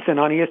Alabama Clemson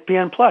on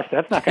ESPN Plus.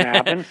 That's not going to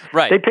happen.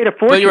 Right. They paid a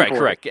fortune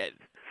for it.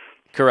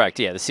 Correct.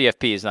 Yeah, the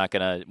CFP is not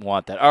going to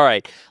want that. All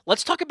right,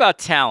 let's talk about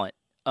talent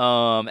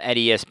at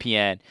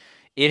ESPN.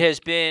 It has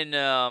been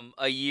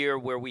a year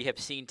where we have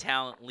seen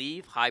talent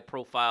leave,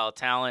 high-profile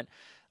talent,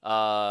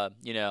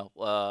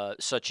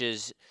 such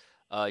as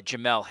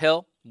Jemele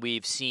Hill.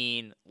 We've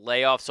seen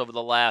layoffs over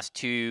the last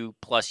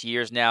 2+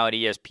 years now at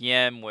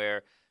ESPN,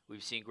 where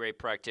we've seen great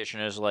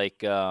practitioners like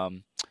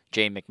Jane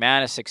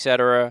McManus, et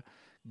cetera,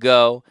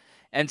 go.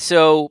 And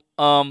so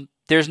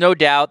there's no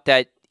doubt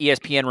that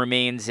ESPN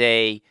remains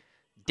a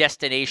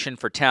destination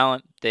for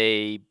talent.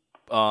 They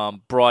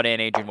brought in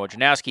Adrian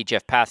Wojnarowski.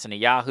 Jeff Passan of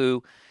Yahoo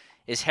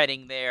is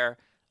heading there.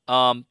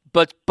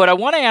 But I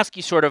want to ask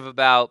you sort of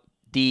about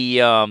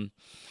the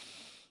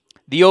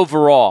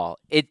overall.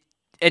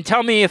 And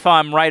tell me if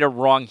I'm right or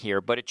wrong here,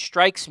 but it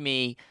strikes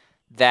me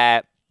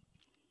that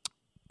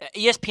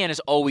ESPN has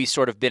always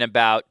sort of been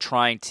about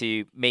trying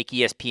to make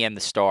ESPN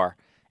the star,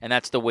 and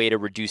that's the way to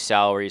reduce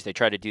salaries. They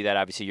try to do that.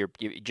 Obviously, you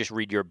just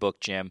read your book,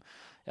 Jim.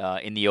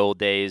 In the old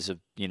days of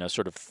not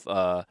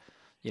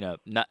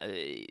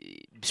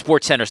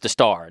SportsCenter's the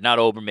star, not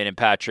Olbermann and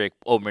Patrick.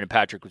 Olbermann and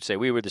Patrick would say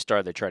we were the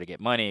star. They try to get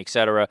money,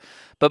 etc.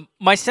 But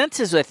my sense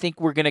is I think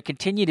we're going to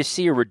continue to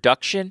see a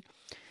reduction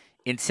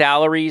in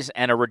salaries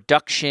and a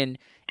reduction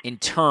in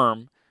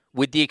term,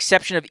 with the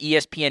exception of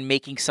ESPN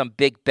making some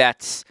big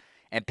bets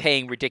and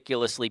paying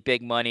ridiculously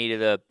big money to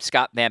the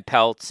Scott Van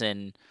Pelts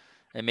and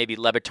maybe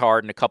Le Batard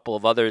and a couple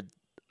of other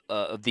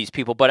of these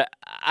people. But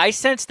I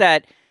sense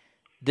that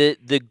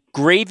the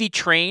gravy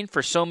train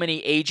for so many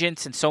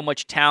agents and so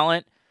much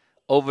talent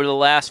over the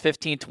last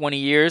 15, 20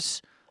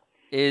 years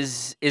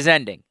is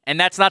ending. And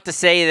that's not to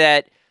say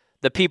that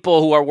the people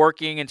who are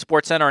working in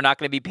SportsCenter are not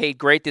going to be paid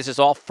great. This is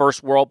all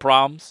first world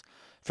problems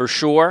for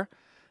sure.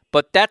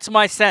 But that's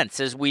my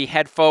sense as we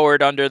head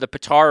forward under the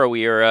Pitaro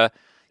era.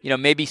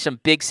 Maybe some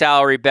big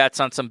salary bets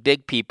on some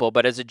big people,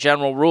 but as a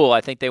general rule, I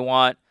think they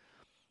want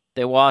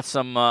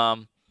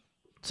some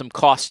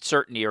cost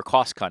certainty or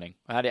cost cutting.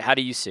 How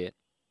do you see it?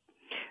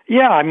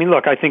 Yeah, I mean,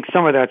 look, I think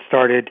some of that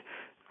started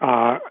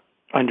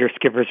under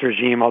Skipper's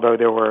regime, although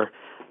there were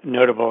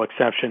notable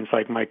exceptions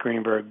like Mike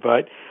Greenberg.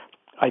 But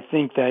I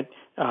think that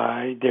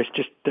there's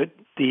just the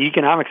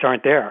economics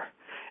aren't there,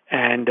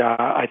 and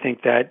I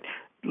think that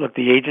look,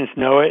 the agents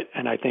know it,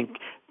 and I think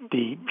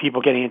the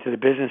people getting into the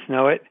business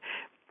know it.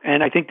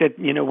 And I think that,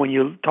 when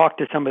you talk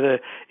to some of the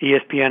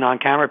ESPN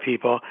on-camera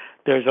people,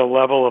 there's a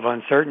level of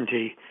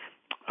uncertainty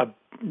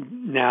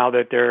now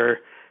that there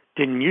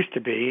didn't used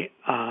to be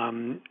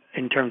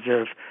in terms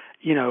of,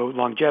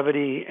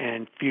 longevity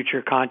and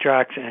future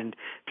contracts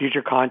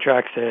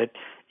at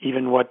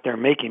even what they're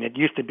making. It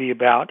used to be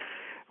about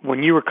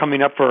when you were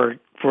coming up for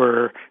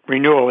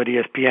renewal at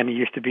ESPN, it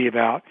used to be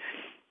about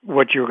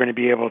what you were going to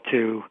be able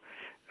to,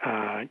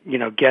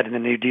 get in a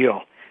new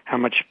deal, how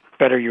much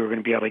better you were going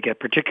to be able to get,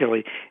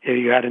 particularly if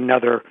you had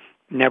another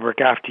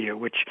network after you,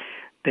 which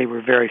they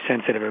were very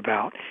sensitive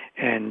about.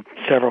 And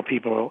several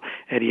people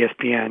at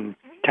ESPN,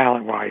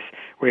 talent-wise,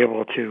 were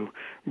able to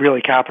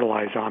really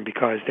capitalize on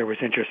because there was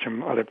interest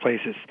from other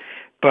places.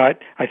 But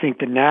I think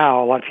that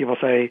now a lot of people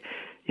say,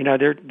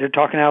 they're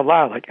talking out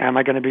loud, like, am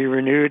I going to be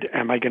renewed?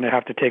 Am I going to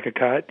have to take a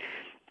cut?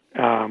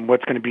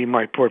 What's going to be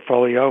my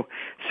portfolio?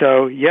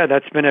 So yeah,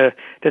 that's been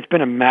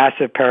a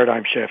massive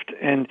paradigm shift.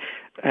 And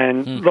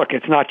look,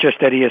 it's not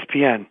just at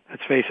ESPN.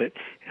 Let's face it,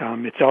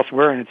 it's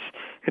elsewhere, and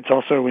it's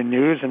also in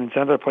news and in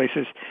some other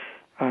places,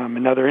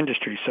 in other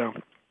industries. So,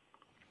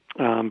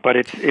 but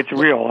it's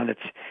real, and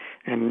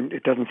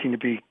it doesn't seem to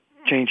be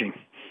changing.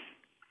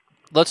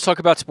 Let's talk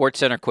about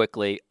SportsCenter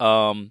quickly.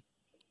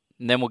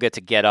 And then we'll get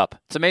to Get Up.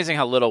 It's amazing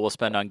how little we'll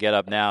spend on Get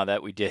Up now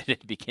that we did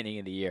at the beginning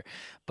of the year.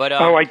 But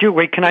I do.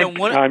 Wait, can I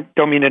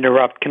don't mean to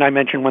interrupt. Can I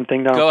mention one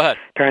thing, though? Go ahead.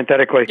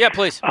 Parenthetically. Yeah,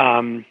 please.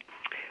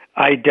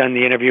 I did an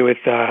interview with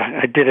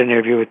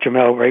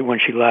Jamel right when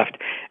she left.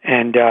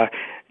 And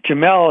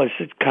Jamel is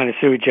kind of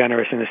sui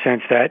generis in the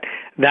sense that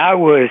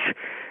was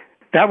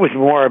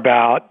more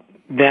about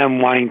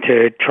them wanting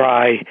to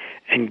try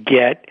and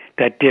get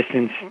that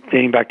distance,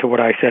 dating back to what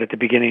I said at the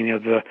beginning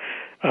of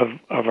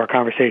our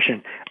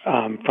conversation,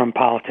 from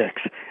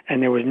politics.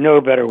 And there was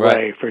no better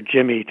way for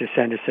Jimmy to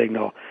send a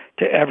signal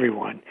to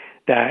everyone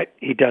that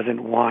he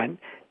doesn't want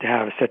to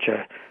have such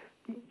a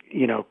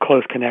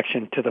close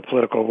connection to the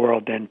political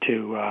world than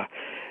to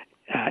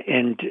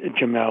end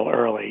Jamel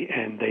early.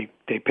 And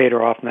they paid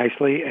her off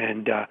nicely,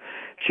 and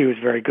she was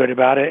very good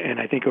about it. And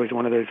I think it was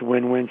one of those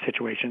win-win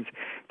situations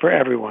for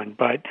everyone.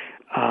 But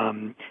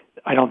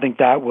I don't think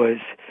that was,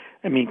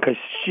 because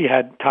she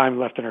had time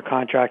left in her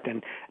contract,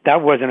 and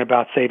that wasn't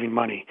about saving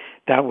money.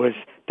 That was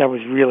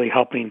really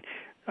helping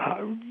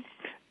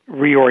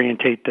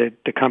reorientate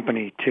the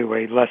company to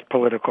a less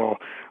political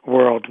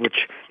world,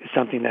 which is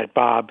something that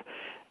Bob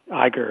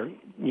Iger,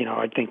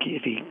 I think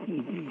if he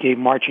gave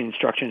marching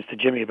instructions to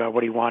Jimmy about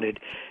what he wanted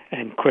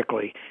and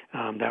quickly,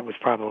 that was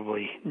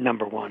probably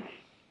number one.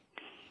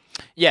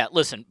 Yeah,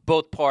 listen,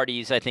 both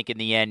parties, I think, in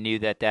the end knew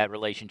that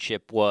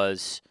relationship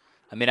was,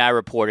 I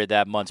reported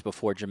that months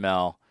before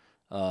Jamel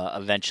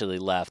eventually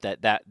left,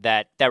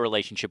 that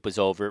relationship was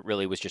over. It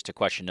really was just a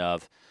question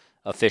of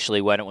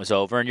officially when it was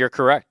over. And you're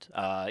correct.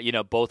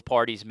 Both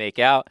parties make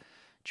out.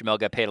 Jamel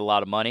got paid a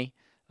lot of money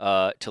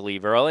to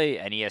leave early,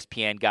 and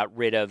ESPN got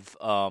rid of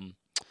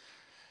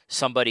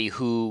somebody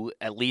who,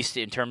 at least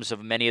in terms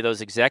of many of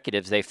those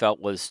executives, they felt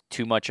was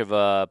too much of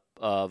a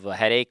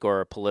headache or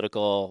a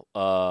political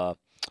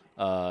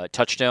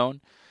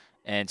touchstone.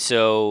 And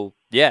so,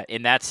 yeah,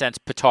 in that sense,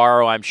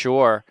 Pitaro, I'm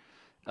sure,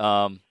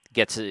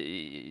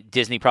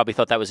 Disney probably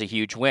thought that was a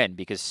huge win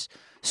because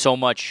so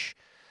much.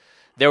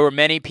 There were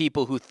many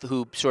people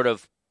who sort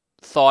of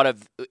thought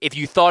of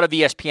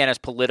ESPN as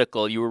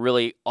political, you were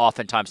really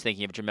oftentimes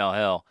thinking of Jemele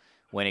Hill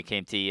when it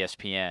came to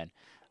ESPN.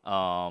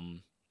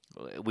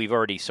 We've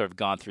already sort of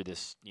gone through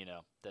this,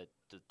 the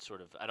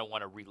sort of, I don't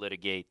want to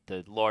relitigate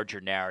the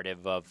larger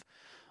narrative of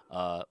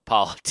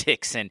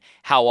politics and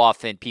how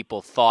often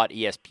people thought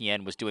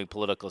ESPN was doing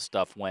political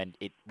stuff when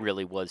it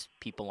really was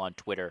people on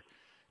Twitter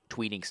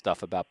tweeting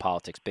stuff about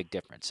politics. Big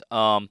difference.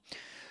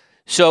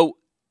 So,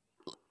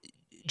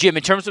 Jim,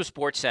 in terms of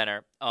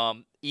SportsCenter,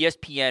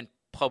 ESPN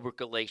Public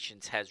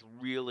Relations has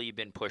really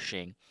been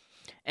pushing,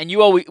 and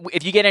you always,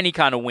 if you get any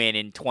kind of win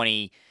in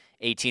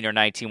 2018 or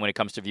 19 when it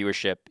comes to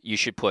viewership, you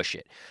should push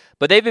it.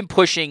 But they've been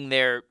pushing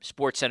their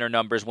SportsCenter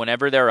numbers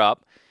whenever they're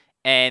up,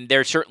 and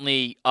they're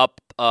certainly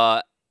up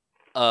at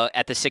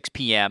the 6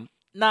 p.m.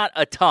 Not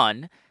a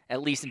ton,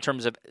 at least in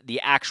terms of the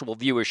actual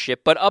viewership,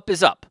 but up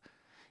is up.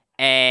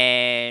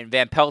 And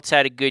Van Pelt's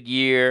had a good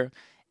year,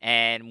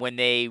 and when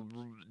the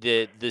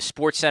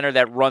SportsCenter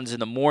that runs in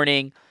the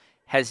morning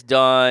has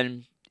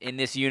done, in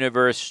this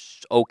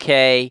universe,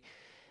 okay.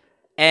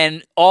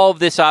 And all of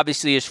this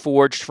obviously is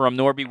forged from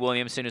Norby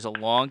Williamson, who's a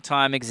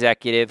longtime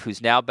executive,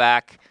 who's now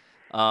back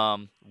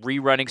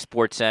rerunning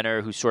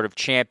SportsCenter, who's sort of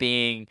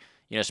championing,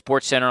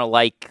 SportsCenter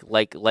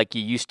like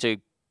you used to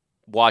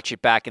watch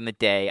it back in the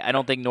day. I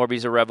don't think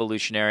Norby's a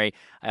revolutionary.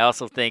 I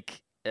also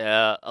think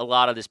a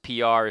lot of this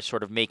PR is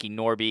sort of making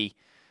Norby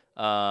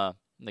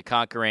the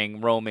conquering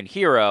Roman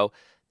hero.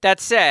 That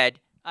said,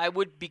 I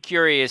would be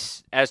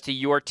curious as to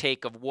your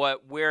take of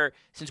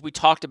since we have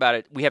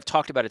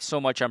talked about it so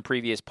much on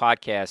previous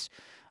podcasts,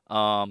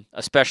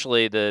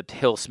 especially the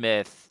Hill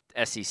Smith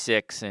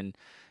SE6, and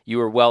you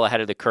were well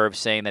ahead of the curve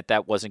saying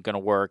that wasn't going to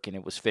work and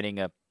it was fitting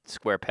a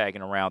square peg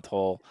in a round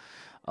hole.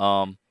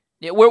 Where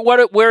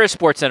is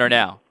SportsCenter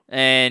now?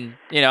 And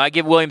I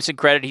give Williamson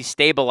credit; he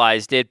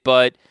stabilized it,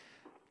 but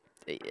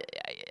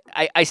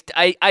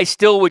I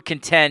still would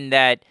contend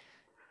that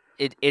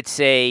it's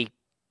a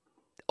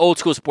old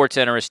school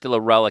SportsCenter is still a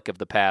relic of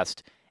the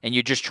past, and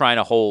you're just trying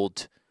to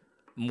hold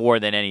more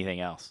than anything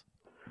else.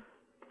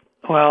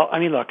 Well, I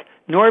mean, look,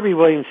 Norby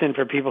Williamson,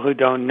 for people who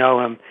don't know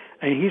him,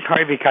 he's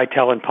Harvey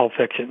Keitel in Pulp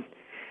Fiction.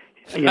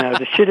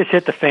 The shit has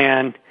hit the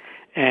fan,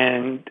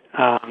 and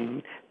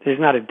there's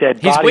not a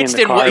dead body in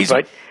the car.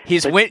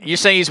 You're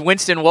saying he's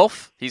Winston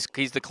Wolfe? He's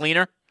the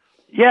cleaner?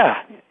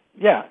 Yeah.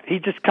 He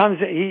just comes.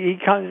 He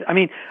comes. I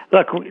mean,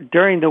 look,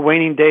 during the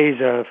waning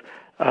days of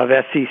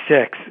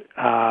SC6.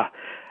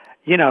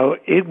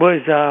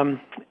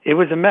 It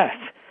was a mess,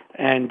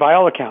 and by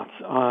all accounts,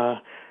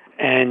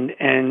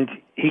 and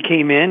he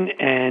came in,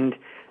 and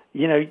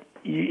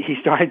he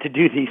started to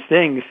do these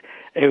things.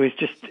 It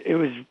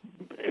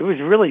was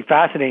really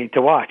fascinating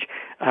to watch.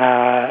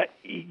 Not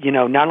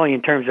only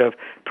in terms of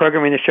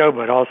programming the show,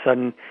 but all of a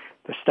sudden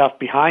the stuff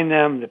behind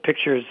them, the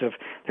pictures of,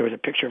 there was a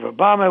picture of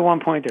Obama at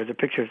one point, there was a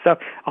picture of stuff,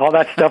 all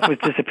that stuff was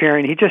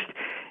disappearing. He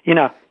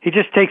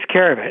just takes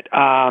care of it,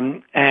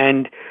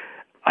 and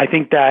I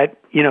think that,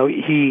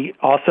 he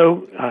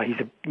also, he's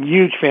a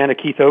huge fan of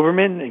Keith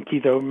Olbermann, and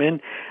Keith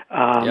Olbermann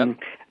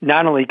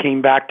not only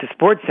came back to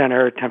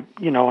SportsCenter,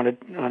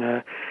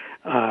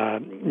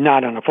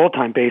 not on a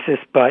full-time basis,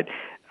 but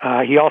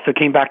he also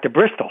came back to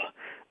Bristol,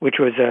 which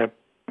was a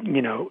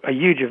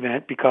huge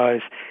event, because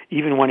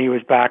even when he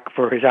was back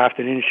for his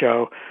afternoon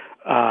show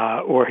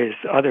or his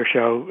other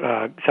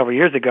show several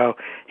years ago,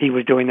 he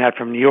was doing that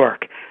from New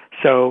York.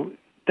 So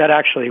that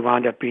actually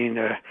wound up being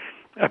a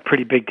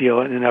pretty big deal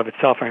in and of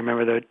itself. I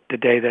remember the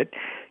day that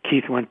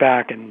Keith went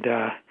back, and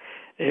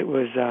it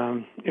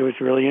was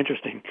really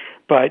interesting.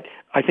 But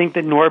I think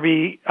that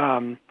Norby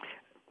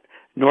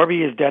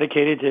is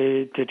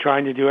dedicated to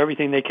trying to do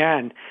everything they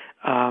can.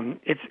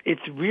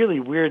 It's really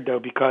weird though,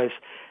 because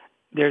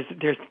there's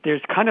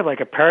kind of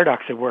like a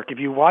paradox at work. If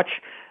you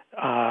watch,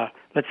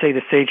 let's say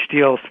the Sage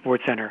Steele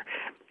SportsCenter,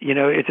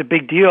 it's a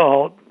big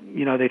deal.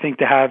 They think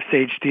to have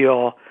Sage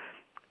Steele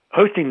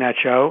hosting that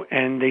show,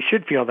 and they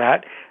should feel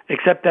that,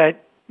 except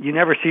that you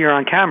never see her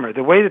on camera.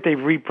 The way that they've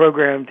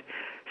reprogrammed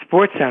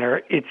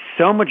SportsCenter, it's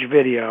so much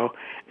video,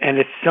 and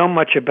it's so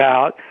much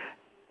about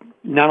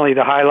not only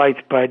the highlights,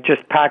 but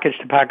just package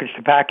to package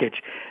to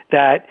package,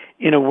 that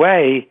in a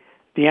way,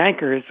 the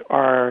anchors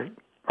are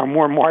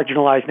more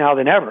marginalized now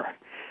than ever.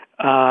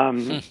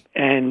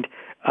 And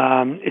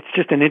it's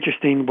just an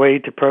interesting way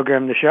to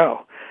program the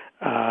show.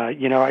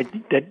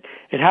 That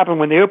it happened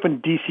when they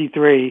opened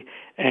DC3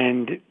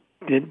 and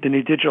the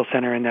new digital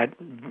center, and that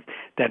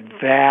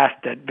vast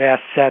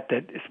set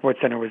that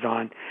SportsCenter was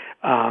on.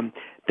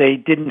 They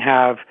didn't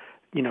have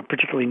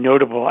particularly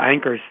notable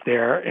anchors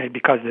there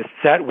because the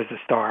set was a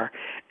star,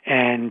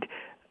 and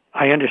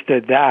I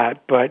understood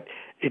that. But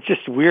it's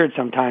just weird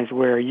sometimes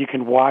where you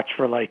can watch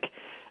for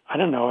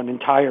an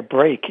entire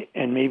break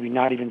and maybe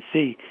not even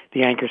see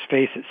the anchors'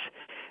 faces.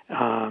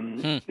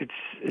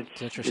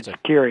 It's interesting.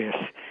 It's curious.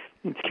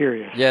 It's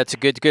curious. Yeah, it's a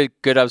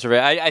good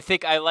observation. I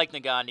think I like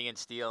Nagandi and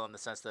Steele in the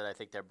sense that I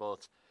think they're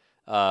both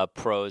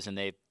pros, and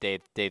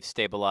they've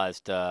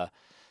stabilized that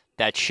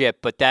ship.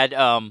 But that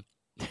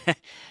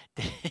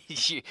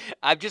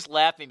I'm just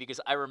laughing because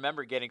I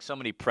remember getting so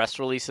many press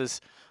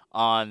releases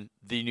on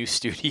the new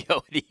studio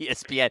at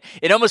ESPN.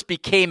 It almost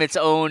became its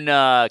own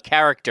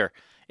character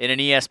in an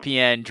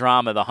ESPN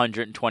drama, the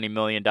 $120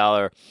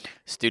 million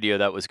studio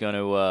that was going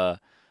to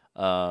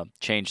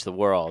change the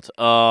world.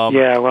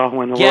 Yeah, well,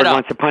 when the Lord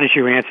wants to punish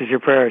you, he answers your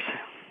prayers.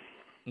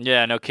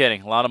 Yeah, no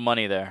kidding. A lot of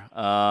money there.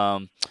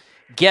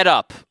 Get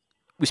Up.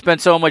 We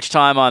spent so much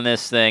time on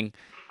this thing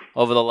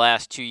over the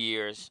last 2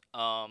 years.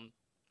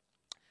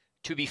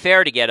 To be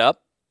fair to Get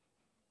Up,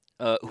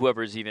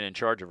 whoever is even in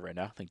charge of it right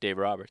now, I think Dave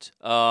Roberts,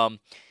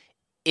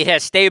 it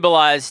has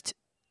stabilized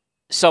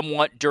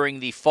somewhat during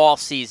the fall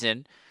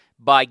season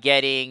by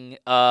getting,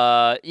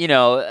 I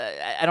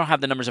don't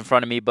have the numbers in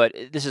front of me, but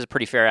this is a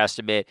pretty fair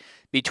estimate,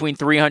 between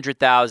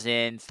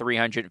 300,000,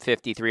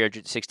 350,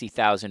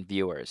 360,000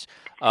 viewers.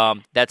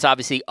 That's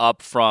obviously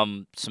up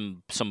from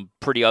some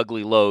pretty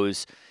ugly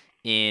lows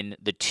in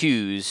the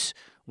twos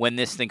when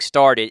this thing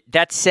started.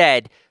 That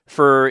said,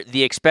 for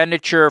the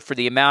expenditure, for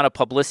the amount of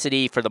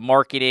publicity, for the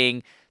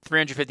marketing,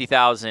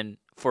 350,000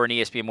 for an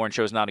ESPN morning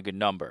show is not a good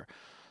number.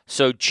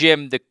 So,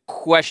 Jim, the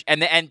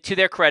question, and to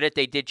their credit,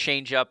 they did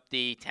change up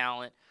the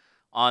talent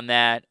on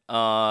that.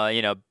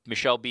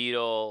 Michelle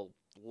Beadle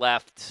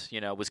left,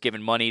 was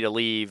given money to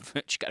leave.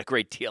 She got a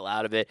great deal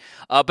out of it.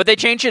 But they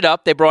changed it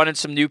up. They brought in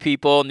some new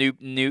people,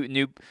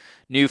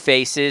 new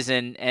faces,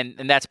 and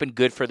that's been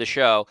good for the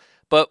show.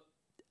 But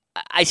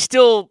I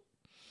still,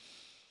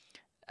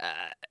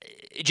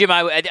 Jim,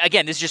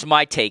 again, this is just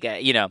my take.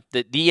 The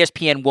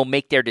ESPN will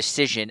make their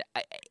decision.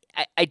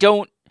 I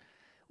don't.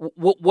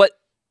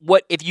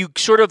 What if you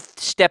sort of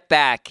step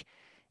back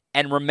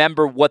and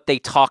remember what they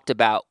talked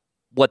about,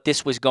 what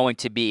this was going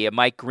to be, a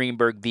Mike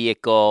Greenberg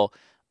vehicle.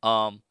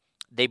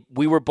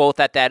 We were both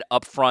at that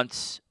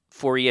upfront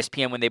for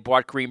ESPN when they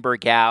brought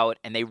Greenberg out,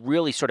 and they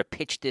really sort of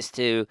pitched this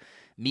to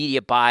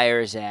media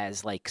buyers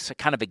as like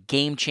kind of a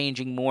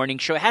game-changing morning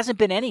show. It hasn't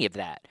been any of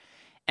that.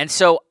 And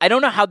so I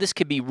don't know how this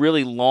could be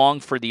really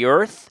long for the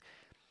earth.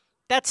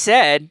 That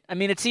said, I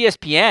mean, it's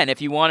ESPN.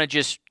 If you want to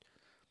just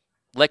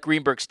let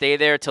Greenberg stay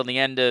there till the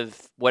end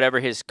of whatever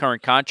his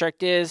current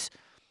contract is,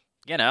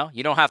 you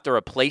don't have to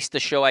replace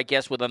the show, I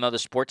guess, with another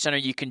sports center.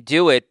 You can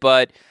do it,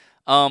 but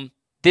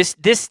this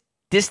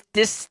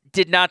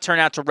did not turn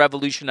out to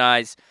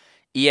revolutionize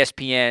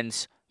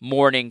ESPN's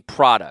morning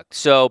product.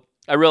 So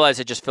I realize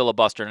I just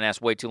filibustered and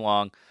asked way too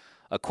long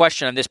a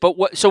question on this. But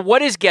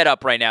what is Get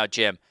Up right now,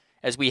 Jim,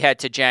 as we head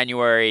to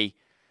January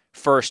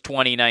 1st,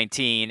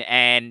 2019,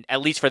 and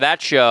at least for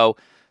that show,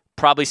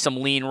 probably some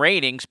lean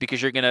ratings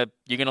because you're gonna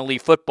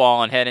leave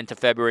football and head into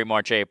February,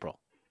 March, April.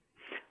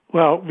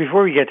 Well,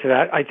 before we get to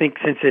that, I think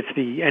since it's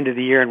the end of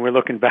the year and we're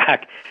looking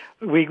back,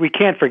 we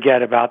can't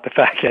forget about the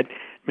fact that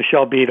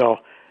Michelle Beadle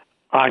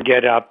on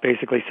Get Up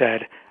basically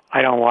said,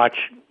 I don't watch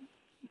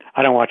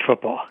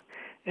football.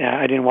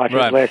 I didn't watch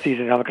it last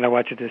season. I'm not going to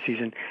watch it this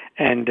season.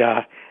 And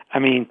I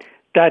mean,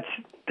 there's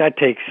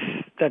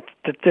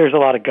a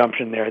lot of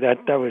gumption there.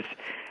 That was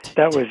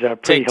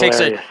pretty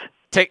hilarious.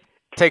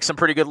 Take some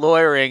pretty good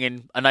lawyering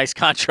and a nice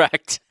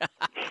contract.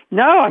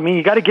 No, I mean,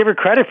 you got to give her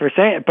credit for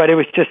saying it, but it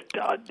was just,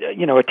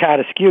 a tad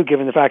askew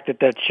given the fact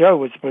that show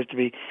was supposed to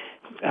be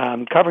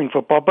covering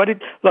football. But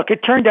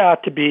it turned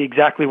out to be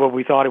exactly what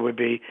we thought it would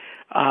be,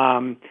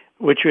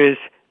 which was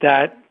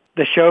that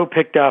the show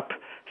picked up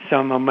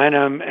some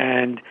momentum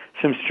and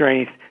some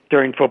strength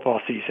during football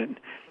season.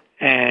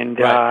 And,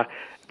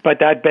 but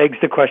that begs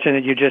the question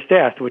that you just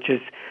asked, which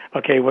is,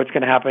 okay, what's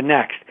going to happen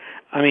next?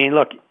 I mean,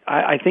 look,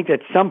 I think at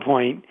some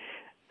point,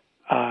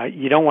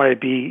 you don't want to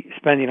be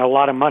spending a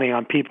lot of money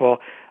on people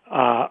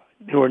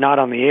who are not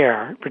on the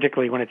air,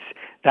 particularly when it's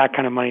that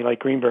kind of money like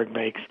Greenberg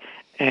makes.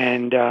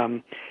 And,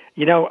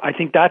 I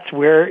think that's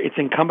where it's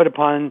incumbent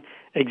upon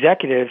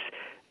executives,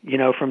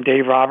 from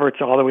Dave Roberts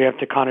all the way up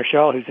to Connor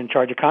Schell, who's in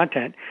charge of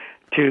content,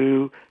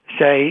 to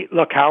say,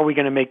 look, how are we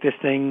going to make this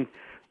thing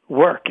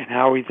work, and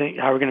how are we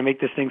going to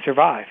make this thing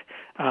survive?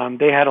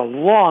 They had a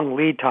long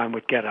lead time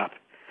with Get Up.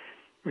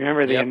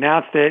 Remember, they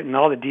announced it and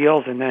all the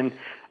deals, and then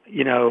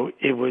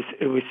it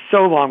was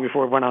so long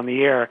before it went on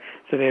the air,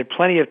 so they had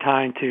plenty of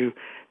time to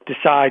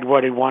decide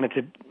what they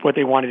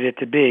wanted it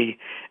to be.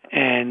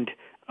 And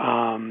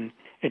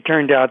it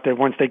turned out that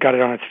once they got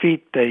it on its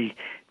feet, they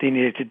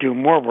needed to do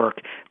more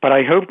work. But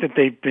I hope that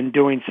they've been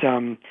doing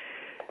some,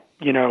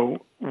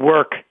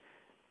 work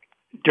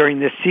during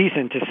this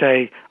season to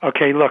say,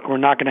 okay, look, we're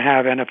not going to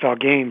have NFL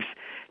games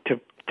to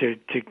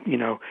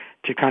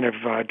kind of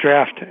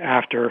draft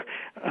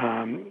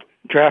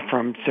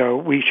from. So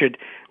we should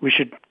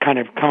kind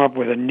of come up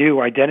with a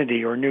new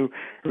identity or a new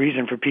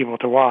reason for people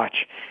to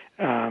watch.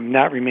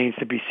 That remains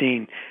to be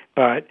seen.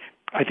 But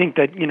I think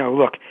that,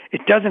 look,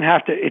 it doesn't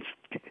have to,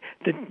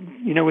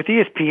 with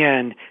ESPN,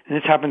 and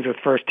this happens with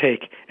First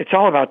Take, it's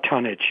all about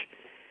tonnage.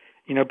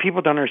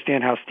 People don't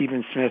understand how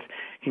Stephen A.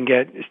 can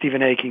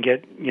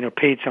get,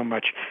 paid so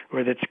much,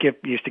 or that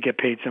Skip used to get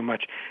paid so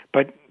much.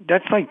 But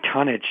that's like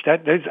tonnage.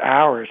 Those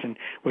hours, and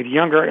with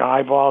younger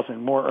eyeballs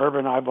and more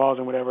urban eyeballs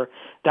and whatever,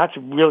 that's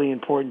really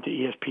important to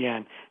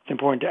ESPN. It's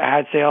important to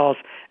ad sales,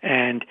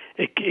 and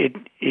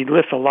it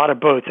lifts a lot of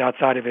boats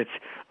outside of its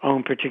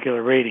own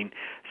particular rating.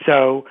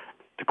 So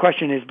the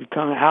question is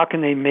become how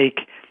can they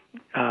make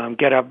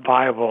Get Up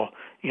viable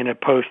in a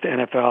post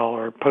NFL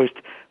or post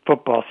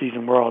football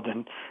season world?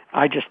 And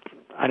I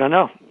don't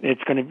know.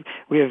 It's going to.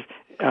 We have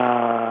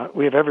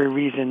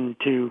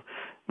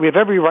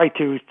every right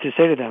to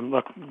say to them,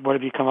 look, what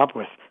have you come up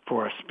with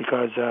for us?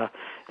 Because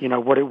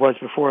what it was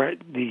before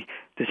the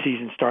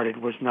season started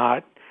was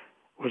not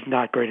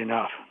great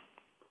enough.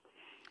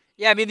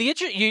 Yeah, I mean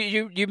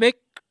you make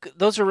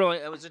those are really.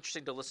 It was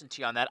interesting to listen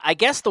to you on that. I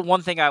guess the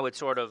one thing I would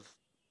sort of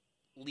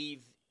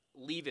leave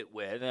it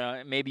with,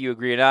 maybe you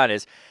agree or not,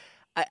 is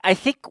I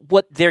think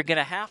what they're going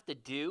to have to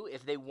do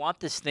if they want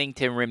this thing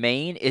to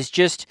remain is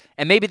just,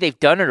 and maybe they've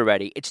done it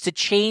already, it's to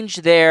change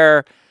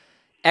their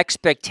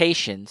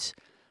expectations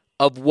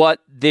of what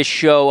this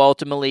show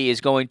ultimately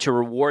is going to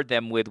reward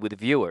them with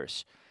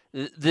viewers.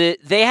 They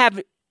have,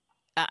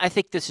 I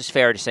think this is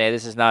fair to say,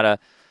 this is not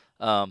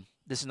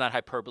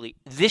hyperbole.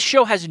 This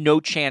show has no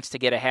chance to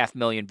get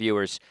 500,000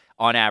 viewers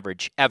on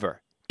average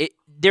ever.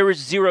 There is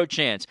zero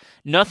chance.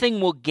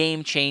 Nothing will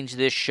game change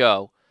this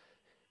show,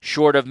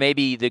 short of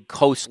maybe the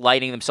hosts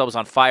lighting themselves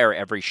on fire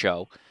every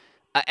show.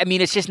 I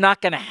mean, it's just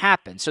not going to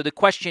happen. So the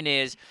question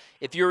is,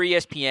 if you're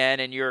ESPN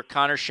and you're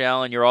Connor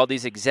Schell and you're all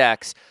these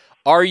execs,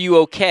 are you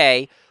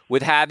okay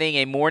with having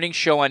a morning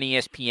show on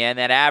ESPN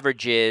that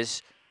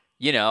averages,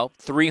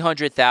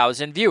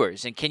 300,000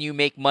 viewers? And can you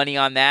make money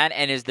on that?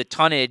 And is the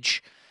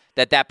tonnage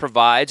that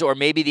provides, or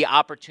maybe the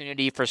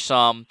opportunity for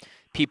some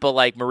people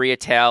like Maria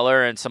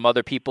Taylor and some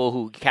other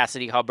people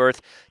Cassidy Hubbarth,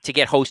 to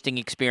get hosting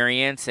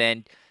experience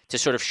and to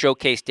sort of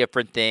showcase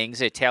different things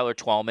at Taylor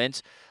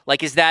Twellman's.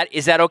 Like, is that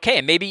okay?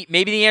 And maybe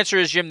the answer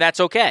is, Jim, that's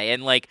okay.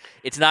 And like,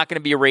 it's not going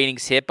to be a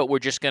ratings hit, but we're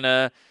just going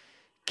to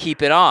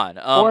keep it on.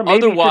 Or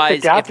maybe otherwise,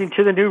 just adapting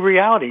to the new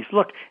realities.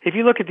 Look, if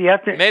you look at you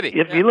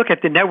look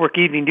at the network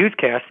evening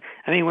newscast,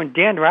 I mean, when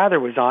Dan Rather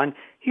was on,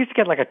 he used to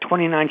get like a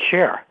 29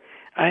 share.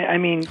 I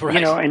mean,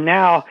 right. And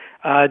now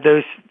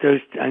those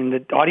and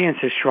the audience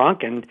has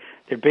shrunk, and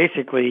they're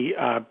basically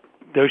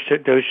those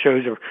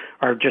shows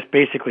are just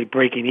basically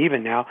breaking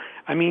even now.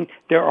 I mean,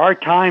 there are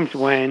times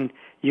when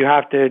you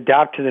have to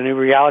adapt to the new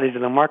realities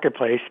of the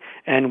marketplace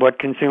and what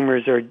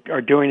consumers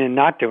are doing and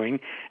not doing.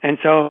 And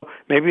so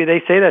maybe they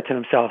say that to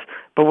themselves.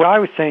 But what I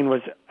was saying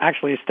was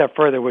actually a step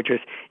further, which is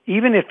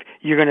even if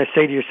you're going to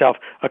say to yourself,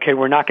 okay,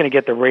 we're not going to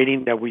get the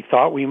rating that we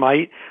thought we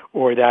might,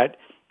 or that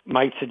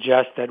might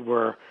suggest that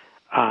we're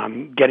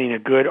getting a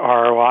good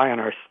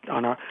ROI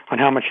on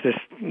how much this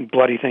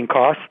bloody thing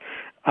costs,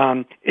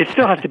 it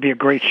still has to be a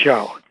great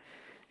show.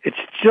 It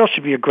still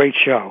should be a great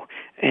show.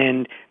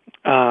 And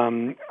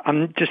I'm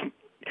just,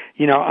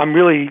 I'm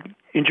really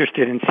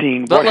interested in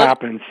seeing what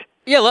happens.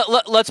 Yeah,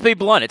 let's be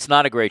blunt. It's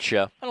not a great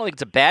show. I don't think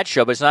it's a bad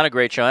show, but it's not a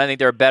great show. I think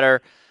there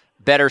are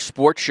better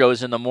sports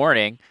shows in the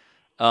morning.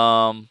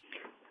 I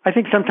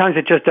think sometimes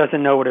it just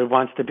doesn't know what it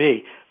wants to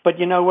be. But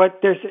you know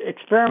what? There's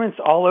experiments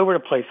all over the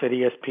place at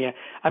ESPN.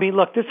 I mean,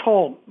 look, this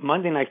whole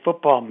Monday Night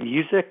Football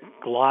music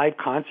live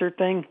concert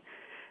thing,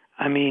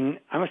 I mean,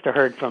 I must have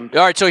heard from. All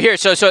right, so here,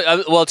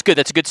 well, it's good.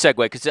 That's a good segue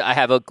because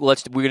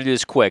we're gonna do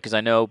this quick because I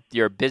know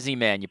you're a busy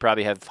man. You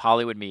probably have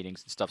Hollywood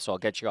meetings and stuff, so I'll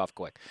get you off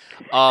quick.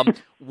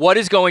 What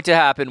is going to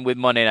happen with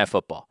Monday Night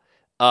Football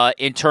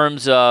in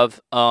terms of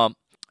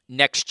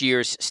next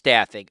year's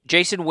staffing?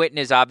 Jason Witten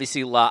is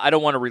obviously. I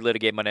don't want to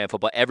relitigate Monday Night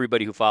Football.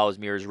 Everybody who follows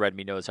me or has read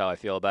me knows how I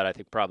feel about it. I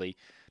think probably.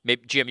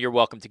 Maybe, Jim, you're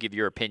welcome to give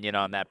your opinion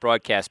on that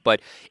broadcast,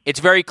 but it's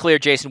very clear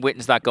Jason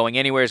Witten's not going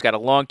anywhere. He's got a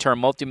long-term,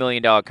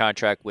 multi-million-dollar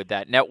contract with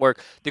that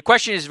network. The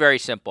question is very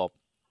simple: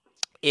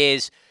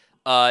 will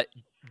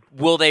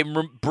they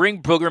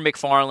bring Booger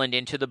McFarland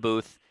into the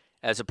booth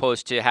as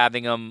opposed to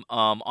having him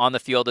on the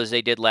field as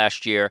they did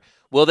last year?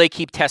 Will they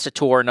keep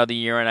Tessitore another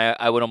year? And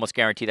I would almost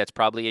guarantee that's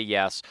probably a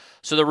yes.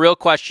 So the real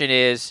question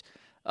is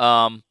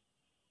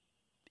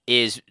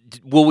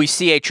will we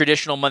see a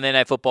traditional Monday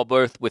Night Football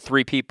booth with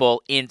three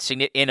people in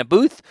a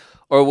booth,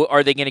 or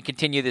are they going to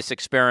continue this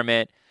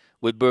experiment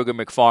with Booger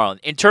McFarland?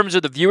 In terms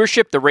of the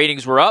viewership, the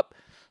ratings were up,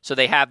 so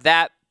they have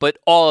that, but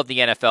all of the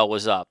NFL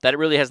was up. That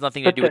really has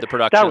nothing to do with the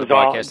production of the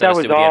broadcast. That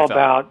was all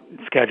about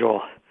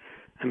schedule.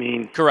 I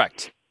mean,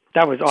 correct.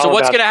 That was all about schedule. So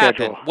what's going to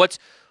happen?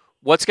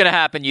 What's going to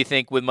happen, you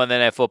think, with Monday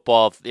Night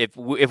Football if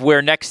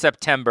we're next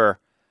September?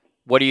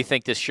 What do you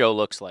think this show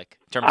looks like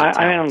in terms of talent?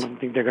 I don't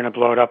think they're going to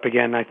blow it up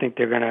again. I think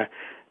they're going to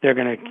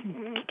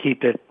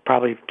keep the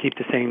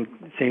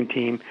same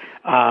team.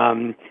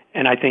 And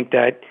I think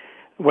that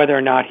whether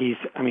or not he's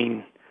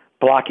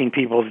blocking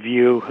people's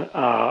view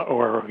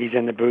or he's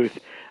in the booth,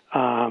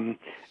 I'm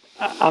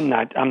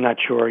not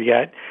sure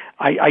yet.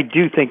 I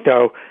do think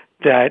though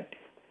that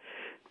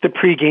the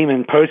pregame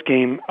and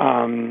postgame.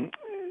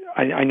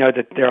 I know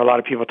that there are a lot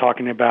of people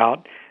talking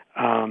about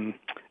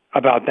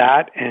about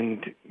that,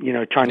 and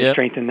trying to Yep.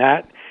 strengthen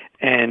that.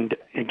 And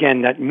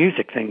again, that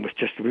music thing was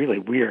just really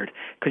weird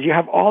because you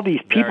have all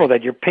these people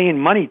that you're paying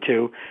money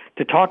to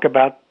talk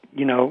about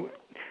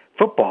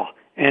football,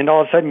 and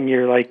all of a sudden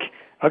you're like,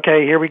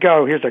 okay, here we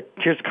go. Here's a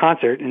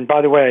concert. And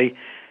by the way,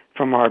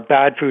 from our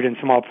bad food in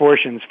small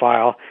portions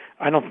file,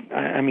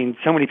 I mean,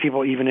 so many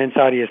people even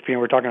inside ESPN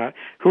were talking about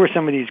who are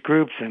some of these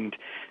groups, and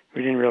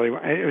we didn't really.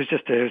 It was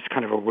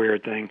kind of a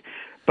weird thing.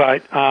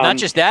 But not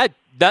just that,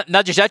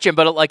 Jim,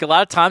 but like a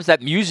lot of times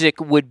that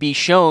music would be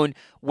shown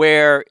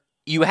where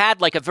you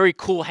had like a very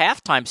cool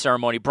halftime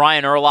ceremony.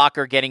 Brian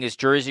Urlacher getting his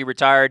jersey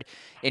retired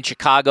in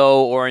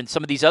Chicago or in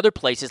some of these other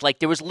places. Like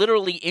there was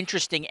literally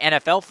interesting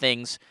NFL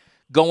things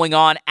going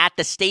on at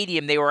the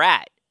stadium they were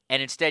at,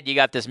 and instead you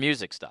got this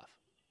music stuff.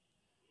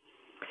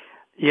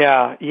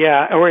 Yeah,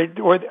 or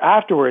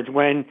afterwards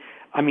when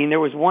there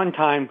was one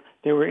time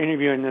they were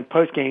interviewing the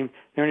post game.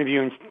 They're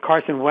interviewing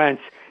Carson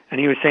Wentz, and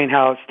he was saying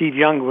how Steve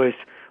Young was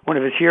one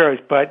of his heroes,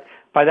 but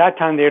by that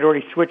time they had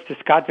already switched to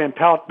Scott Van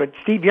Pelt. But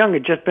Steve Young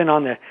had just been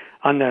on the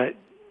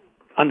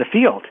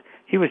field.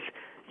 He was,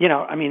 he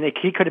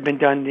could have been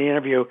done the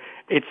interview.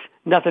 It's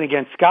nothing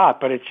against Scott,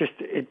 but it's just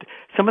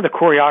some of the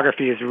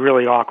choreography is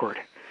really awkward,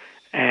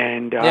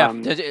 and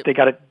they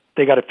got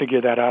to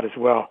figure that out as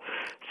well.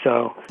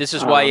 So this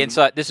is why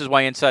inside the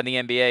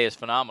NBA is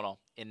phenomenal.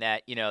 In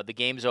that the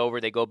game's over,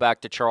 they go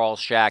back to Charles,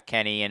 Shaq,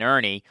 Kenny, and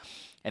Ernie,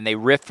 and they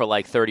riff for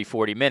like 30,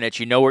 40 minutes.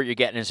 You know what you're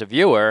getting as a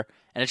viewer,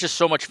 and it's just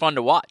so much fun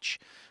to watch.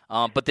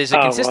 But there's a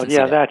consistency.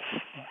 Well, that's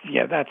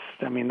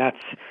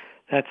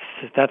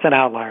an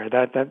outlier.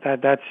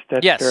 That's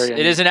yes, very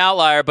it is an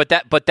outlier. But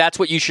that's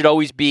what you should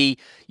always be.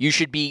 You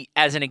should be,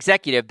 as an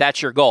executive,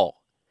 that's your goal.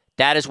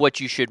 That is what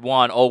you should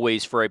want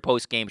always for a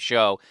post game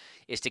show,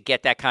 is to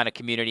get that kind of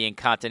community and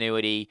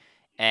continuity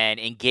and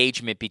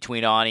engagement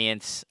between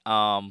audience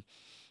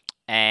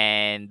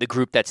and the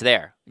group that's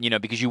there.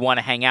 Because you want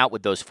to hang out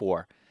with those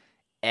four.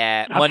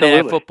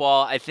 Monday Night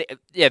Football, I think,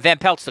 Van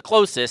Pelt's the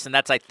closest, and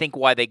that's I think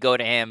why they go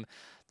to him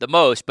the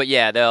most. But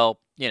yeah,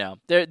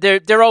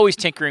 they're always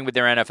tinkering with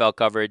their NFL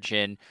coverage,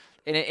 and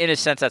in a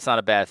sense, that's not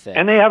a bad thing.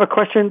 And they have a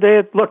question.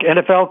 Look,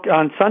 NFL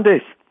on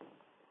Sundays,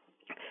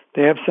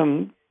 they have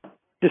some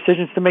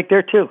decisions to make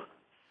there too.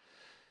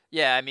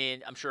 Yeah,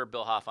 I'm sure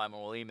Bill Hoffheimer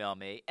will email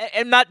me,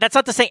 and that's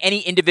not to say any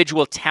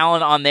individual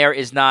talent on there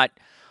is not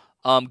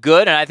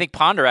good, and I think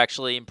Ponder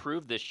actually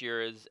improved this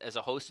year as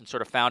a host and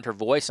sort of found her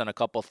voice on a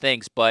couple of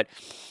things, but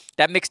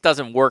that mix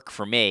doesn't work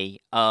for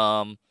me.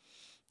 And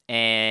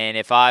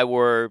if I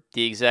were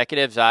the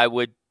executives,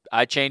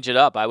 I'd change it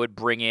up. I would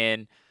bring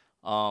in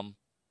some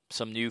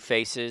new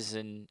faces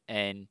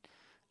and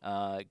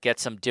get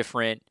some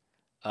different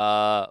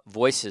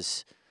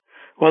voices.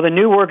 Well, the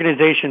new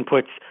organization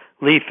puts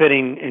Lee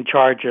Fitting in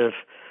charge of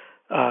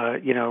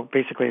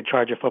basically in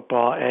charge of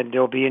football, and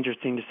it'll be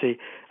interesting to see.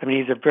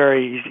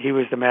 He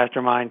was the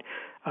mastermind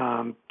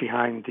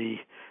behind the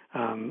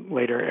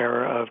later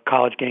era of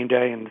College Game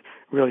Day, and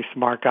really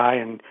smart guy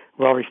and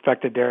well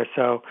respected there.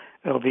 So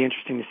it'll be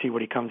interesting to see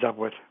what he comes up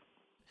with.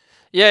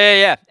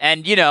 Yeah.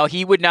 And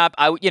he would not.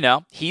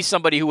 He's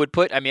somebody who would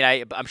put.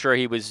 I'm sure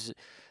he was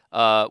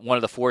one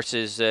of the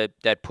forces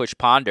that pushed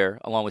Ponder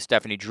along with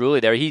Stephanie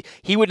Drewley there.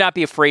 He would not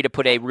be afraid to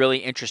put a really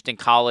interesting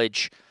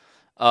college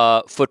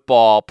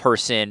football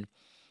person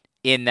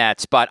in that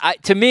spot.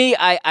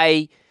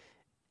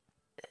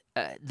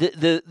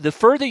 The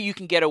further you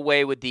can get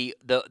away with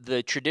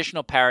the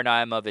traditional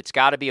paradigm of it's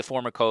got to be a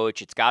former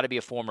coach, it's got to be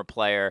a former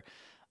player,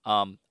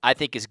 I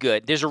think is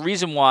good. There's a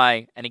reason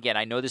why, and again,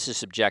 I know this is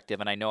subjective,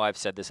 and I know I've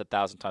said this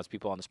 1,000 times.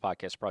 People on this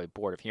podcast are probably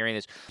bored of hearing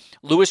this.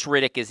 Louis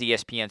Riddick is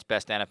ESPN's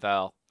best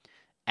NFL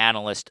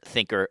analyst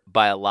thinker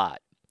by a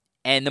lot.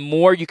 And the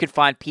more you can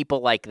find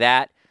people like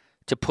that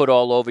to put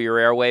all over your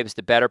airwaves,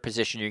 the better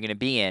position you're going to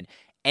be in.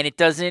 And it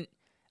doesn't,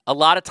 a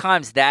lot of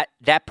times that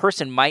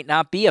person might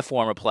not be a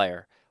former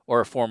player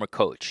or a former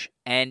coach.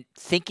 And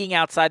thinking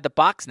outside the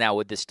box now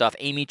with this stuff,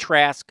 Amy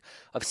Trask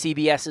of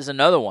CBS is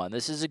another one.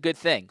 This is a good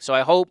thing. So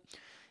I hope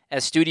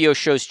as studio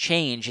shows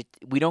change,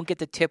 we don't get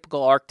the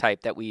typical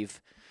archetype that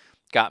we've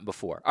gotten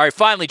before. All right,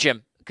 finally,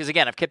 Jim, because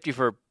again, I've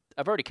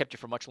already kept you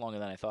for much longer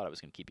than I thought I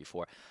was going to keep you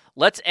for.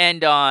 Let's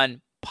end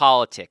on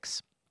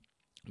politics.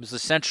 It was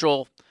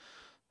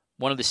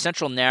one of the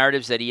central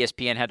narratives that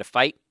ESPN had to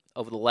fight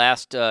over the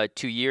last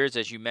 2 years.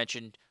 As you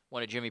mentioned,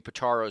 one of Jimmy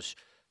Pitaro's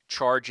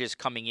charges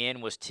coming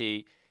in was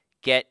to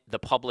get the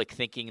public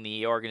thinking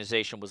the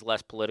organization was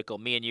less political.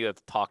 Me and you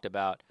have talked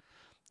about,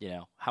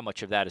 how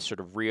much of that is sort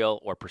of real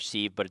or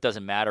perceived, but it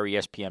doesn't matter.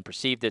 ESPN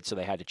perceived it, so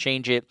they had to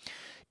change it.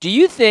 Do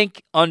you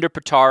think under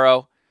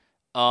Pitaro,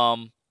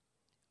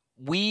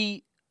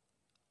 we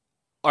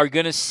are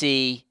going to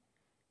see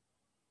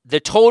the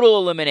total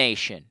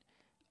elimination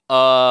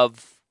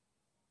of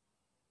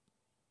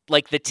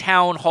like the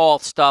town hall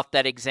stuff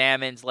that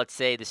examines, let's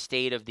say, the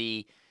state of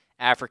the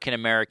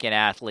African-American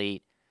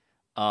athlete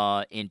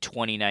in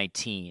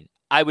 2019?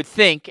 I would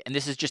think, and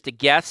this is just a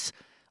guess,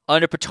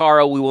 under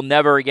Pitaro, we will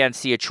never again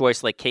see a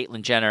choice like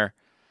Caitlyn Jenner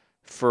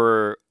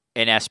for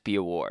an ESPY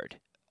award.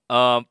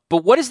 But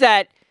what does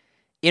that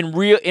in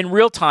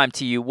real time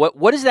to you,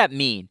 what does that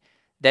mean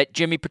that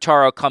Jimmy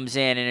Pitaro comes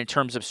in and in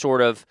terms of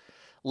sort of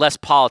less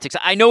politics?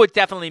 I know it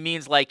definitely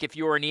means like if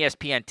you're an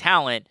ESPN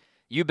talent,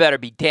 you better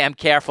be damn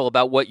careful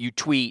about what you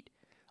tweet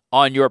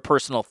on your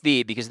personal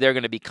feed because they're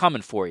going to be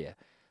coming for you.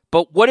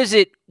 But what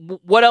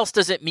else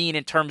does it mean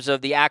in terms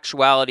of the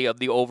actuality of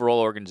the overall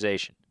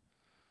organization?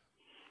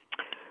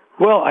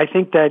 Well, I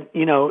think that,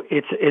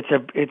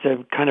 it's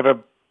a kind of a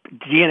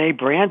DNA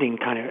branding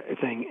kind of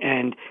thing.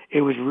 And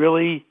it was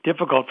really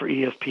difficult for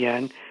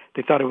ESPN.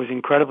 They thought it was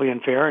incredibly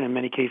unfair, and in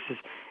many cases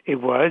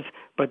it was.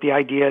 But the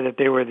idea that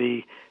they were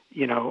the,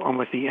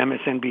 almost the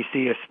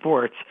MSNBC of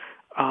sports,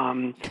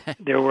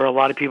 there were a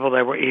lot of people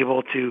that were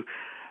able to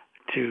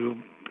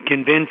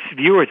convince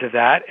viewers of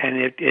that, and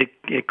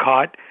it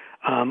caught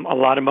a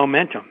lot of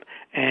momentum.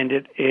 And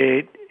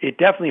it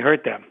definitely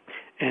hurt them.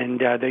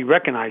 And they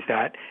recognized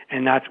that,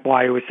 and that's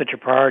why it was such a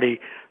priority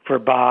for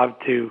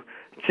Bob to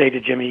say to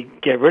Jimmy,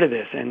 get rid of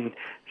this. And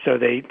so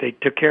they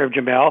took care of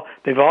Jamel.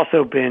 They've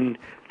also been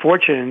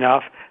fortunate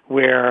enough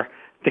where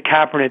the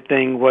Kaepernick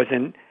thing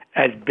wasn't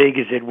as big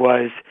as it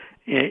was,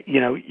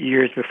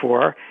 years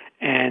before,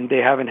 and they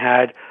haven't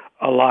had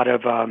a lot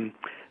of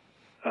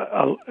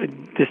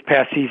this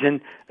past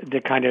season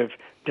the kind of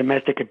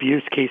domestic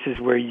abuse cases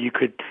where you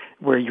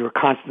were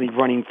constantly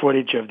running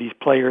footage of these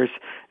players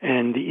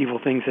and the evil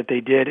things that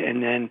they did,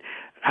 and then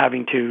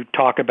having to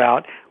talk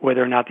about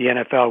whether or not the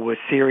NFL was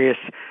serious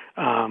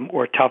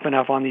or tough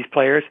enough on these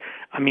players.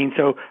 I mean,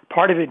 so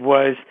part of it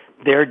was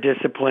their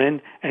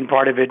discipline, and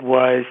part of it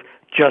was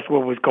just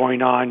what was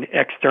going on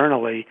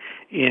externally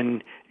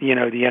in the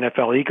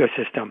NFL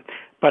ecosystem.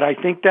 But I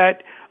think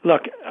that,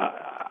 look,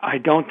 I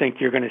don't think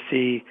you're going to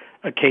see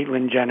a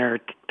Caitlyn Jenner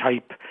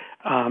type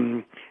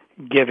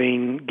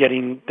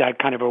getting that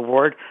kind of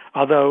award.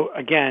 Although,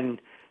 again,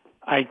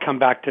 I come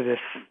back to this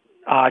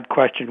odd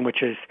question,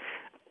 which is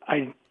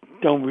I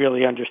don't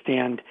really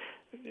understand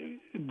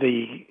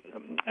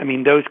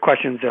those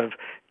questions of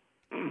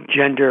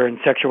gender and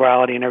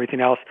sexuality and everything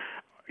else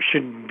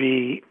should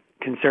be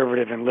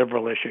conservative and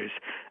liberal issues.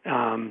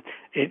 There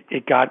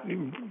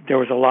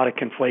was a lot of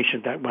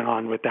conflation that went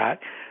on with that.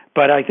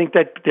 But I think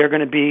that they're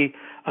going to be,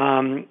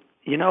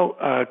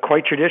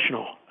 quite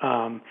traditional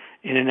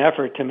in an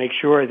effort to make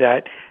sure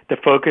that the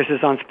focus is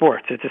on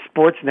sports. It's a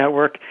sports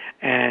network,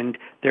 and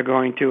they're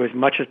going to, as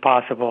much as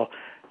possible,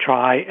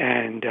 try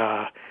and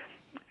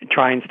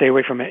stay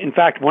away from it. In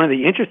fact, one of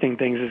the interesting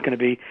things is going to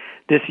be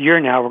this year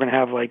now we're going to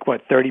have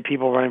 30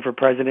 people running for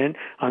president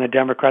on the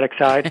Democratic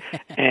side,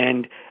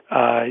 and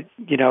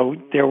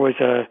there was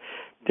a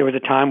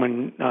time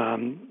when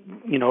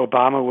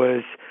Obama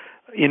was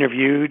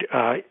interviewed.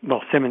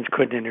 Simmons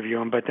couldn't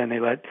interview him, but then he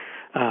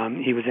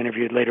was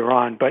interviewed later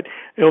on. But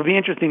it'll be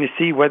interesting to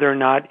see whether or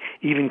not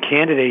even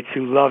candidates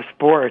who love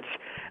sports,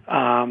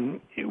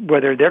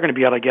 whether they're going to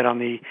be able to get on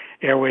the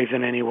airwaves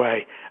in any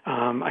way.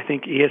 I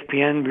think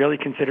ESPN really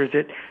considers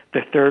it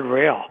the third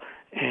rail,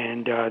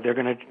 and they're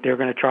going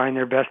to try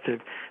their best to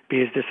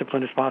be as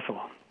disciplined as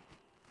possible.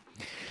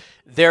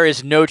 There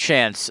is no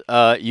chance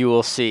you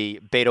will see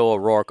Beto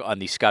O'Rourke on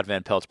the Scott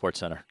Van Pelt Sports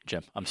Center,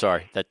 Jim. I'm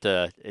sorry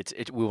that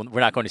we're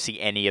not going to see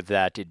any of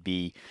that. It'd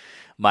be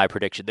my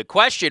prediction. The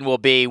question will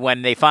be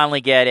when they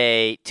finally get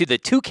to the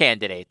two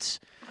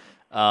candidates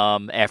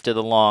after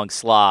the long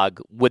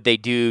slog. Would they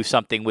do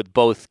something with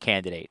both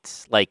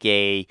candidates, like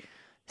a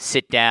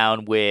sit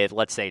down with,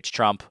 let's say it's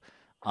Trump,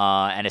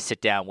 and a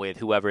sit down with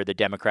whoever the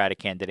Democratic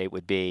candidate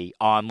would be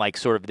on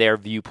sort of their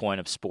viewpoint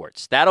of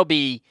sports?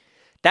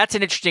 That's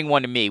an interesting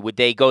one to me. Would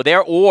they go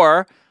there,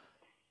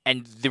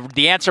 and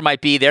the answer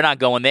might be they're not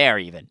going there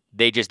even.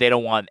 They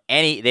don't want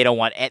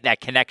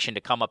that connection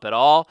to come up at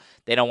all.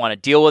 They don't want to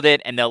deal with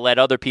it, and they'll let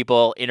other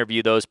people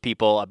interview those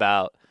people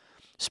about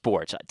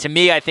sports. To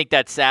me, I think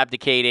that's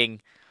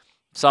abdicating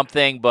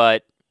something,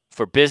 but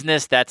for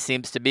business, that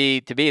seems to be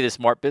the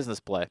smart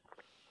business play.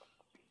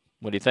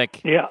 What do you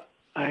think? Yeah,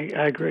 I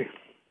agree.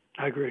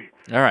 All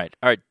right.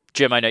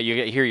 Jim, I know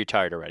you're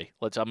tired already.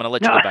 I'm going to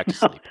let you go back to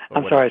sleep.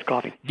 I'm sorry, I was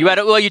coughing.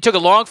 You took a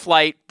long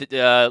flight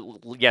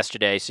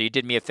yesterday, so you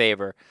did me a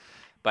favor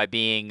by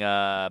being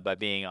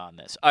on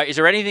this. Is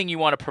there anything you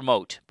want to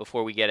promote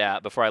before we get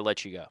out? Before I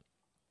let you go?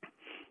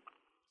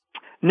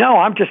 No,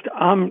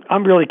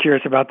 I'm really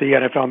curious about the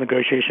NFL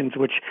negotiations,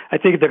 which I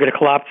think they're going to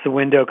collapse the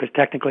window because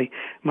technically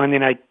Monday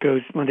Night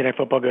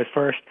Football goes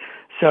first.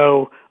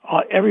 So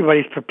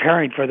everybody's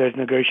preparing for those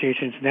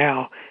negotiations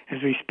now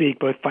as we speak,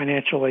 both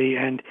financially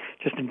and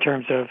just in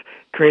terms of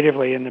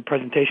creatively and the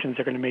presentations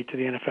they're going to make to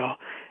the NFL.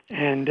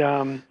 And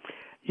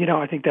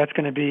I think that's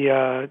going to be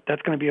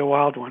a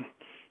wild one.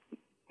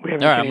 All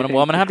right, I'm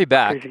going to have you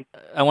back. Crazy.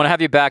 I want to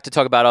have you back to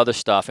talk about other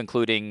stuff,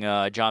 including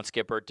John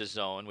Skipper at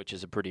DAZN, which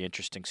is a pretty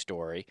interesting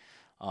story.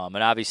 And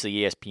obviously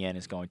ESPN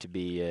is going to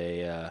be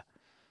a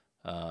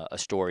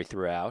story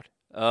throughout.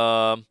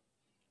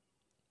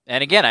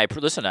 And again,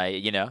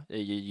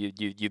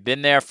 you've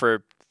been there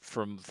from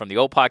the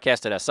old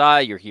podcast at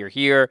SI. You're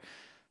here.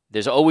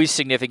 There's always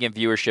significant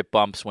viewership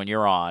bumps when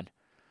you're on.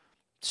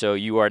 So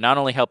you are not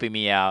only helping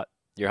me out,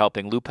 you're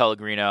helping Lou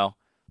Pellegrino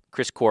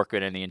Chris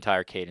Corcoran and the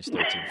entire Cadence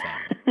 13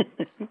 family.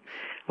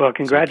 Well,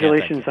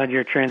 congratulations on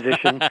your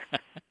transition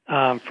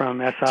from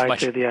SI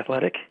to The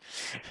Athletic.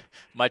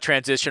 My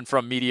transition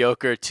from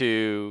mediocre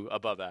to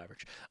above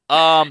average.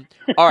 All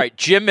right,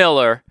 Jim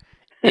Miller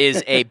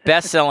is a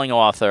best-selling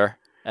author,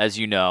 as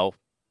you know.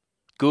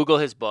 Google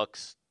his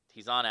books.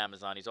 He's on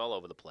Amazon. He's all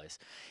over the place.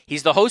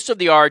 He's the host of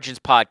the Origins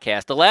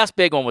podcast. The last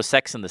big one was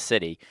Sex and the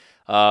City,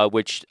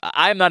 which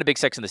I'm not a big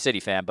Sex and the City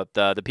fan, but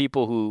the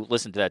people who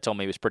listened to that told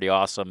me it was pretty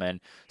awesome and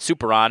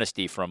super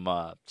honesty from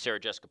Sarah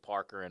Jessica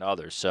Parker and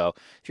others. So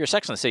if you're a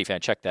Sex and the City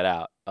fan, check that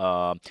out.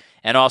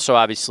 And also,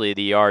 obviously,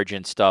 the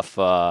Origin stuff,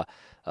 with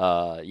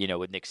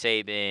Nick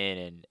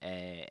Saban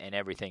and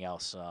everything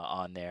else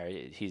on there.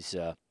 He's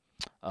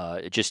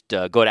just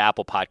go to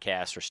Apple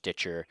Podcasts or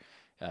Stitcher.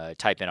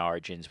 Type in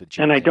Origins with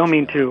Jim. And I don't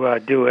mean to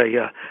do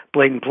a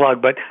blatant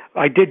plug, but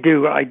I did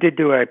do a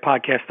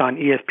podcast on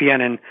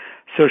ESPN and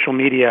social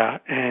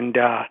media, and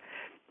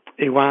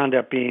it wound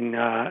up being.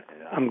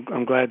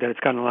 I'm glad that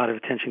it's gotten a lot of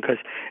attention because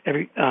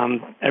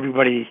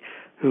everybody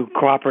who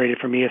cooperated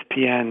from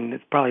ESPN,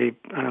 it's probably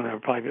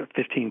about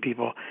 15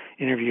 people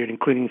interviewed,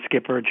 including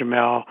Skipper,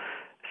 Jamel,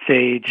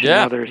 Sage, and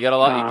others. You got a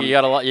lot.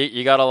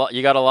 You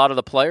got a lot of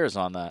the players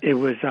on that. It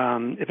was.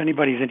 If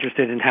anybody's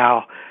interested in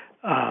how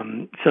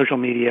social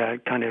media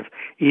kind of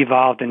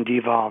evolved and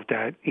devolved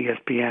at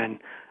ESPN,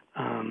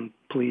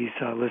 please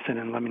listen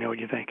and let me know what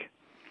you think.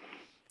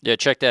 Yeah,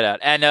 check that out.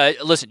 And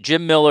listen,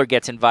 Jim Miller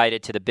gets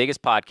invited to the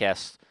biggest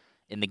podcast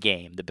in the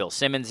game, the Bill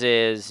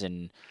Simmonses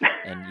and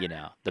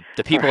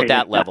the people right. at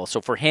that level. So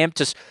for him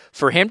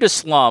to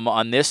slum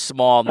on this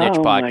small niche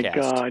podcast,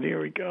 oh my God, here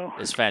we go,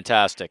 is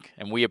fantastic,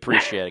 and we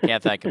appreciate it.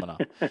 Can't thank him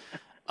enough.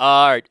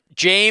 All right,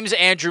 James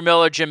Andrew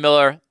Miller, Jim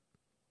Miller,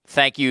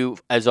 thank you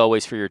as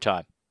always for your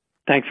time.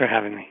 Thanks for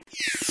having me.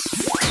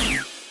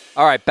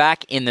 All right,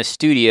 back in the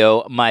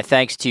studio, my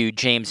thanks to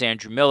James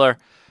Andrew Miller,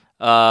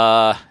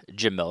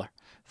 Jim Miller,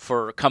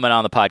 for coming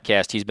on the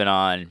podcast. He's been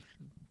on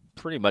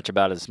pretty much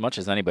about as much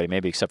as anybody,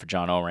 maybe except for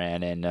John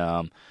Oran,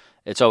 and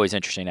it's always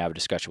interesting to have a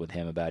discussion with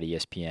him about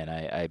ESPN.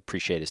 I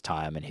appreciate his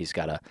time, and he's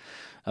got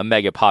a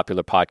mega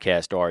popular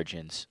podcast,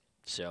 Origins,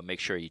 so make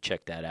sure you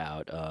check that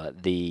out.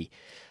 The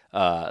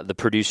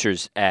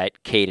producers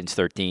at Cadence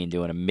 13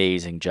 do an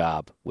amazing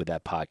job with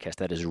that podcast.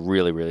 That is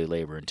really, really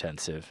labor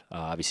intensive.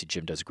 Obviously,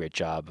 Jim does a great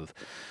job of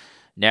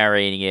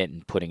narrating it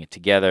and putting it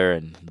together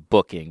and the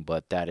booking,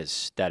 but that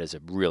is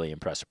a really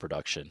impressive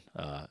production.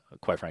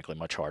 Quite frankly,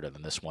 much harder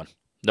than this one.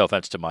 No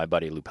offense to my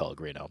buddy Lou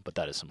Pellegrino, but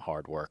that is some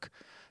hard work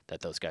that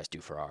those guys do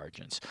for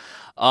Origins.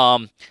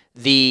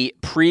 The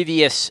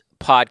previous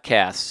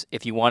podcasts,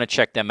 if you want to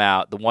check them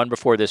out, the one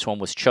before this one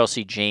was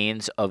Chelsea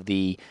Janes of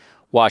the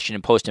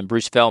Washington Post and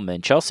Bruce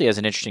Feldman. Chelsea has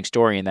an interesting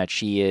story in that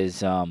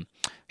she's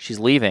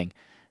leaving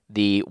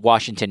the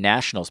Washington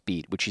Nationals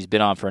beat, which she's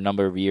been on for a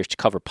number of years to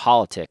cover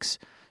politics.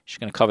 She's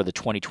going to cover the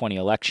 2020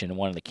 election and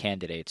one of the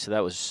candidates. So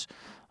that was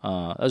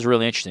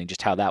really interesting,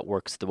 just how that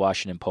works at the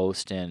Washington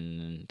Post,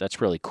 and that's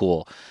really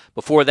cool.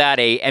 Before that,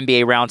 a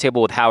NBA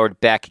roundtable with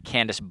Howard Beck,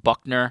 Candace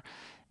Buckner,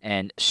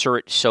 and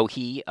Surit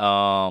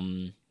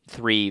Sohi,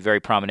 three very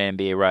prominent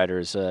NBA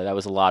writers. That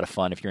was a lot of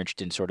fun if you're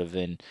interested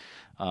in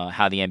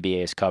how the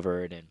NBA is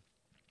covered and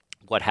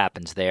what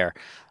happens there.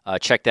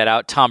 Check that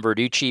out. Tom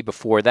Verducci.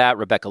 Before that,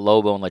 Rebecca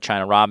Lobo and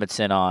LaChina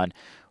Robinson on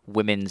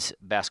women's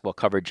basketball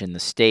coverage in the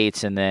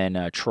States. And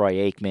then Troy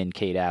Aikman,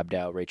 Kate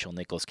Abdow, Rachel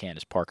Nichols,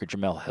 Candace Parker,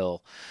 Jamel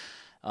Hill,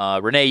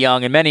 Renee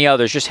Young, and many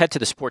others. Just head to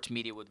the Sports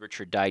Media with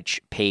Richard Deitch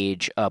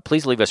page.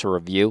 Please leave us a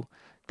review.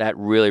 That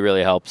really,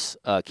 really helps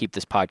keep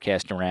this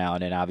podcast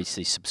around, and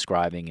obviously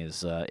subscribing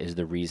is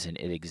the reason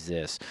it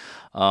exists.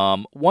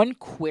 One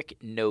quick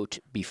note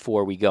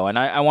before we go, and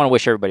I want to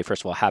wish everybody,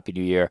 first of all, Happy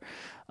New Year,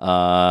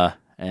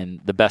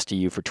 and the best of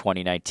you for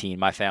 2019.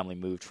 My family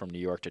moved from New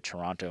York to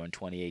Toronto in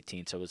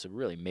 2018, so it was a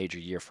really major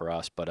year for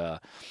us,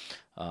 but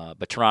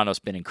Toronto's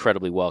been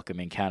incredibly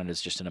welcoming. Canada's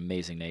just an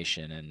amazing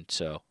nation, and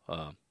so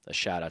a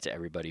shout out to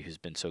everybody who's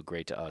been so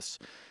great to us,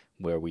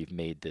 where we've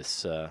made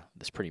this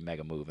pretty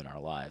mega move in our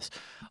lives.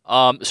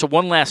 So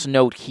one last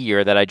note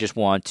here that I just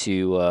want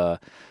to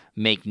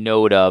make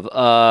note of.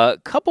 A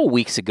couple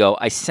weeks ago,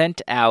 I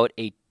sent out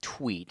a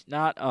tweet,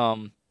 not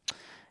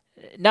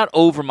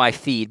over my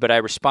feed, but I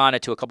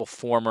responded to a couple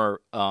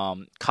former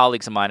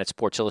colleagues of mine at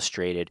Sports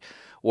Illustrated,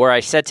 where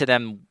I said to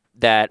them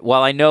that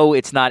while I know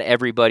it's not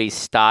everybody's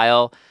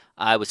style,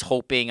 I was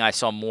hoping I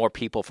saw more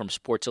people from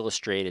Sports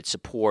Illustrated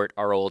support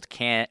our old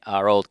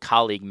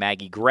colleague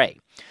Maggie Gray,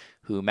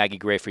 who Maggie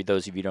Gray, for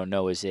those of you who don't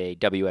know, is a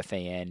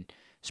WFAN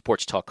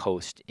sports talk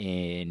host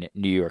in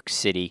New York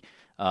City.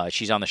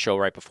 She's on the show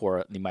right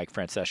before the Mike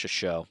Francesa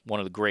show. One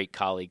of the great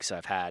colleagues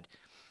I've had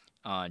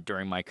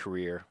during my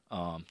career.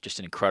 Just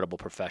an incredible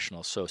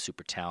professional, so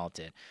super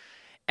talented.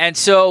 And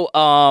so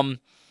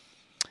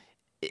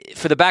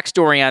for the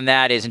backstory on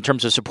that is, in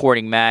terms of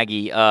supporting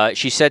Maggie,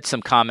 she said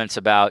some comments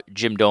about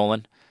Jim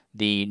Dolan,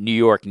 the New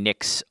York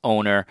Knicks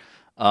owner,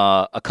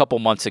 a couple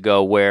months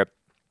ago, where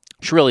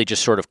she really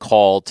just sort of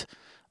called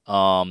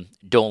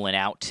Dolan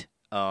out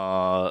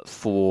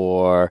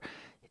for,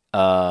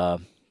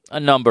 a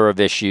number of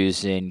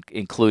issues,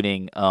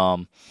 including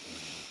some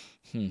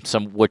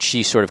what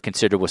she sort of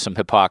considered was some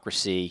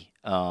hypocrisy,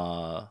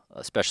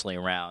 especially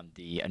around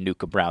the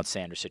Anuka Brown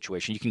Sanders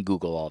situation. You can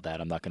Google all that.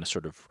 I'm not going to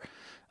sort of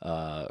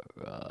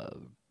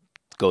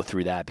go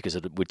through that because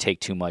it would take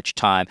too much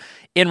time.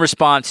 In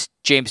response,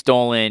 James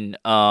Dolan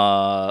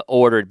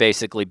ordered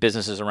basically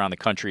businesses around the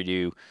country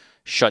to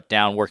shut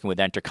down working with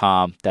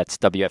Entercom. That's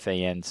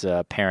WFAN's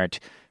parent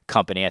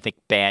company. I think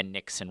banned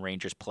Knicks and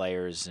Rangers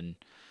players and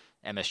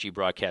MSG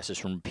broadcasters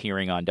from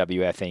appearing on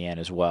WFAN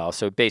as well.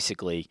 So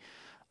basically,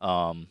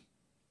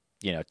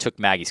 took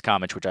Maggie's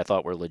comments, which I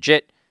thought were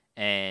legit,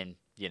 and,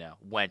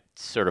 went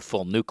sort of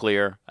full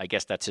nuclear. I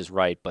guess that's his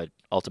right, but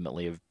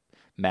ultimately a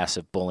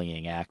massive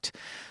bullying act.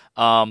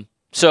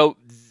 So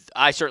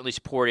I certainly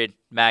supported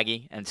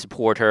Maggie and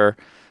support her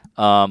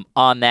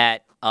on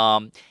that.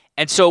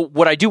 And so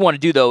what I do want to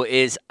do, though,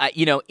 is,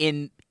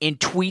 in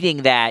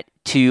tweeting that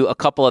to a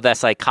couple of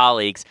SI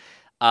colleagues,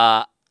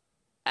 I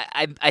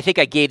think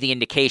I gave the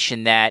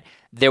indication that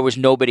there was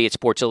nobody at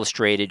Sports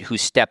Illustrated who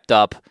stepped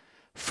up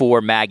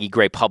for Maggie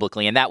Gray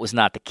publicly, and that was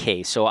not the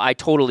case. So I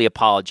totally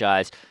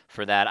apologize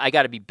for that. I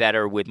got to be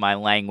better with my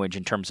language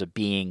in terms of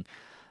being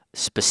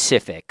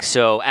specific.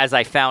 So as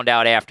I found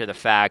out after the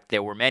fact,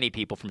 there were many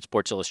people from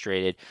Sports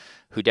Illustrated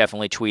who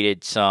definitely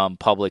tweeted some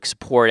public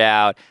support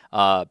out,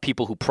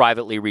 people who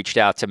privately reached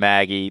out to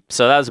Maggie.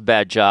 So that was a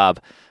bad job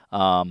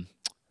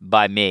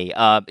by me.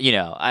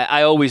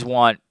 I always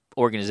want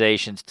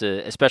organizations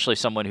to, especially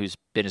someone who's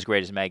been as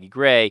great as Maggie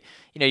Gray,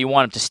 you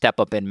want them to step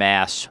up en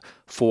masse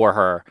for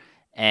her.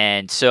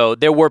 And so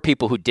there were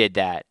people who did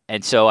that.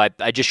 And so I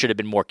just should have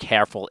been more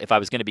careful. If I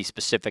was going to be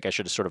specific, I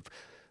should have sort of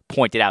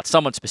pointed out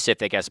someone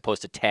specific as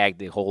opposed to tag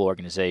the whole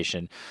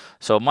organization.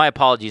 So my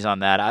apologies on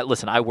that.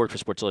 I worked for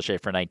Sports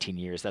Illustrated for 19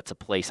 years. That's a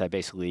place I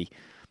basically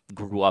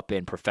grew up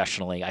in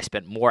professionally. I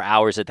spent more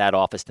hours at that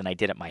office than I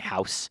did at my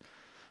house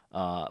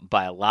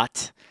by a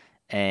lot.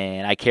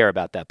 And I care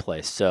about that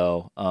place.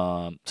 So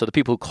the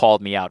people who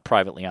called me out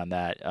privately on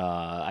that,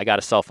 I got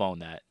a cell phone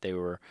that they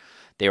were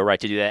right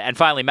to do that. And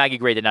finally, Maggie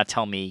Gray did not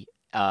tell me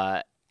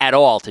at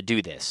all to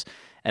do this.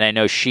 And I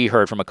know she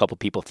heard from a couple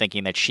people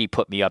thinking that she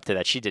put me up to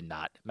that. She did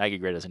not. Maggie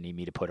Gray doesn't need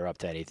me to put her up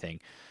to anything.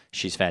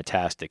 She's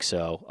fantastic.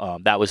 So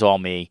that was all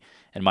me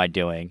and my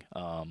doing.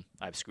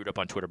 I've screwed up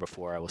on Twitter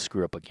before. I will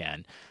screw up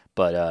again.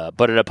 But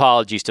an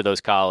apologies to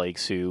those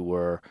colleagues who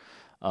were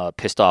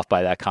pissed off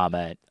by that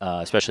comment,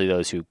 especially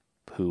those who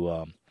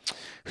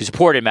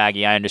supported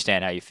Maggie. I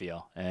understand how you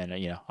feel, and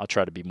I'll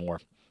try to be more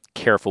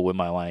careful with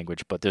my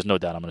language, but there's no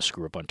doubt I'm going to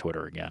screw up on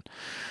Twitter again.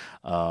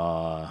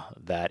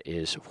 That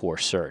is for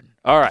certain.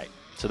 All right,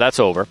 so that's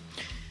over.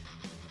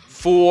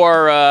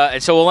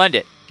 And so we'll end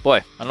it. Boy,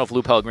 I don't know if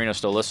Lou Pellegrino's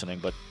still listening,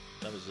 but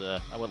that was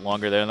I went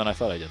longer there than I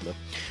thought I did, Lou.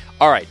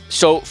 All right,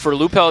 so for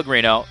Lou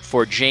Pellegrino,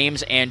 for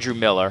James Andrew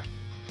Miller,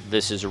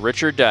 this is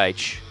Richard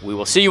Deitsch. We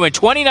will see you in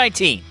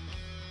 2019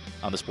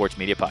 on the Sports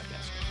Media Podcast.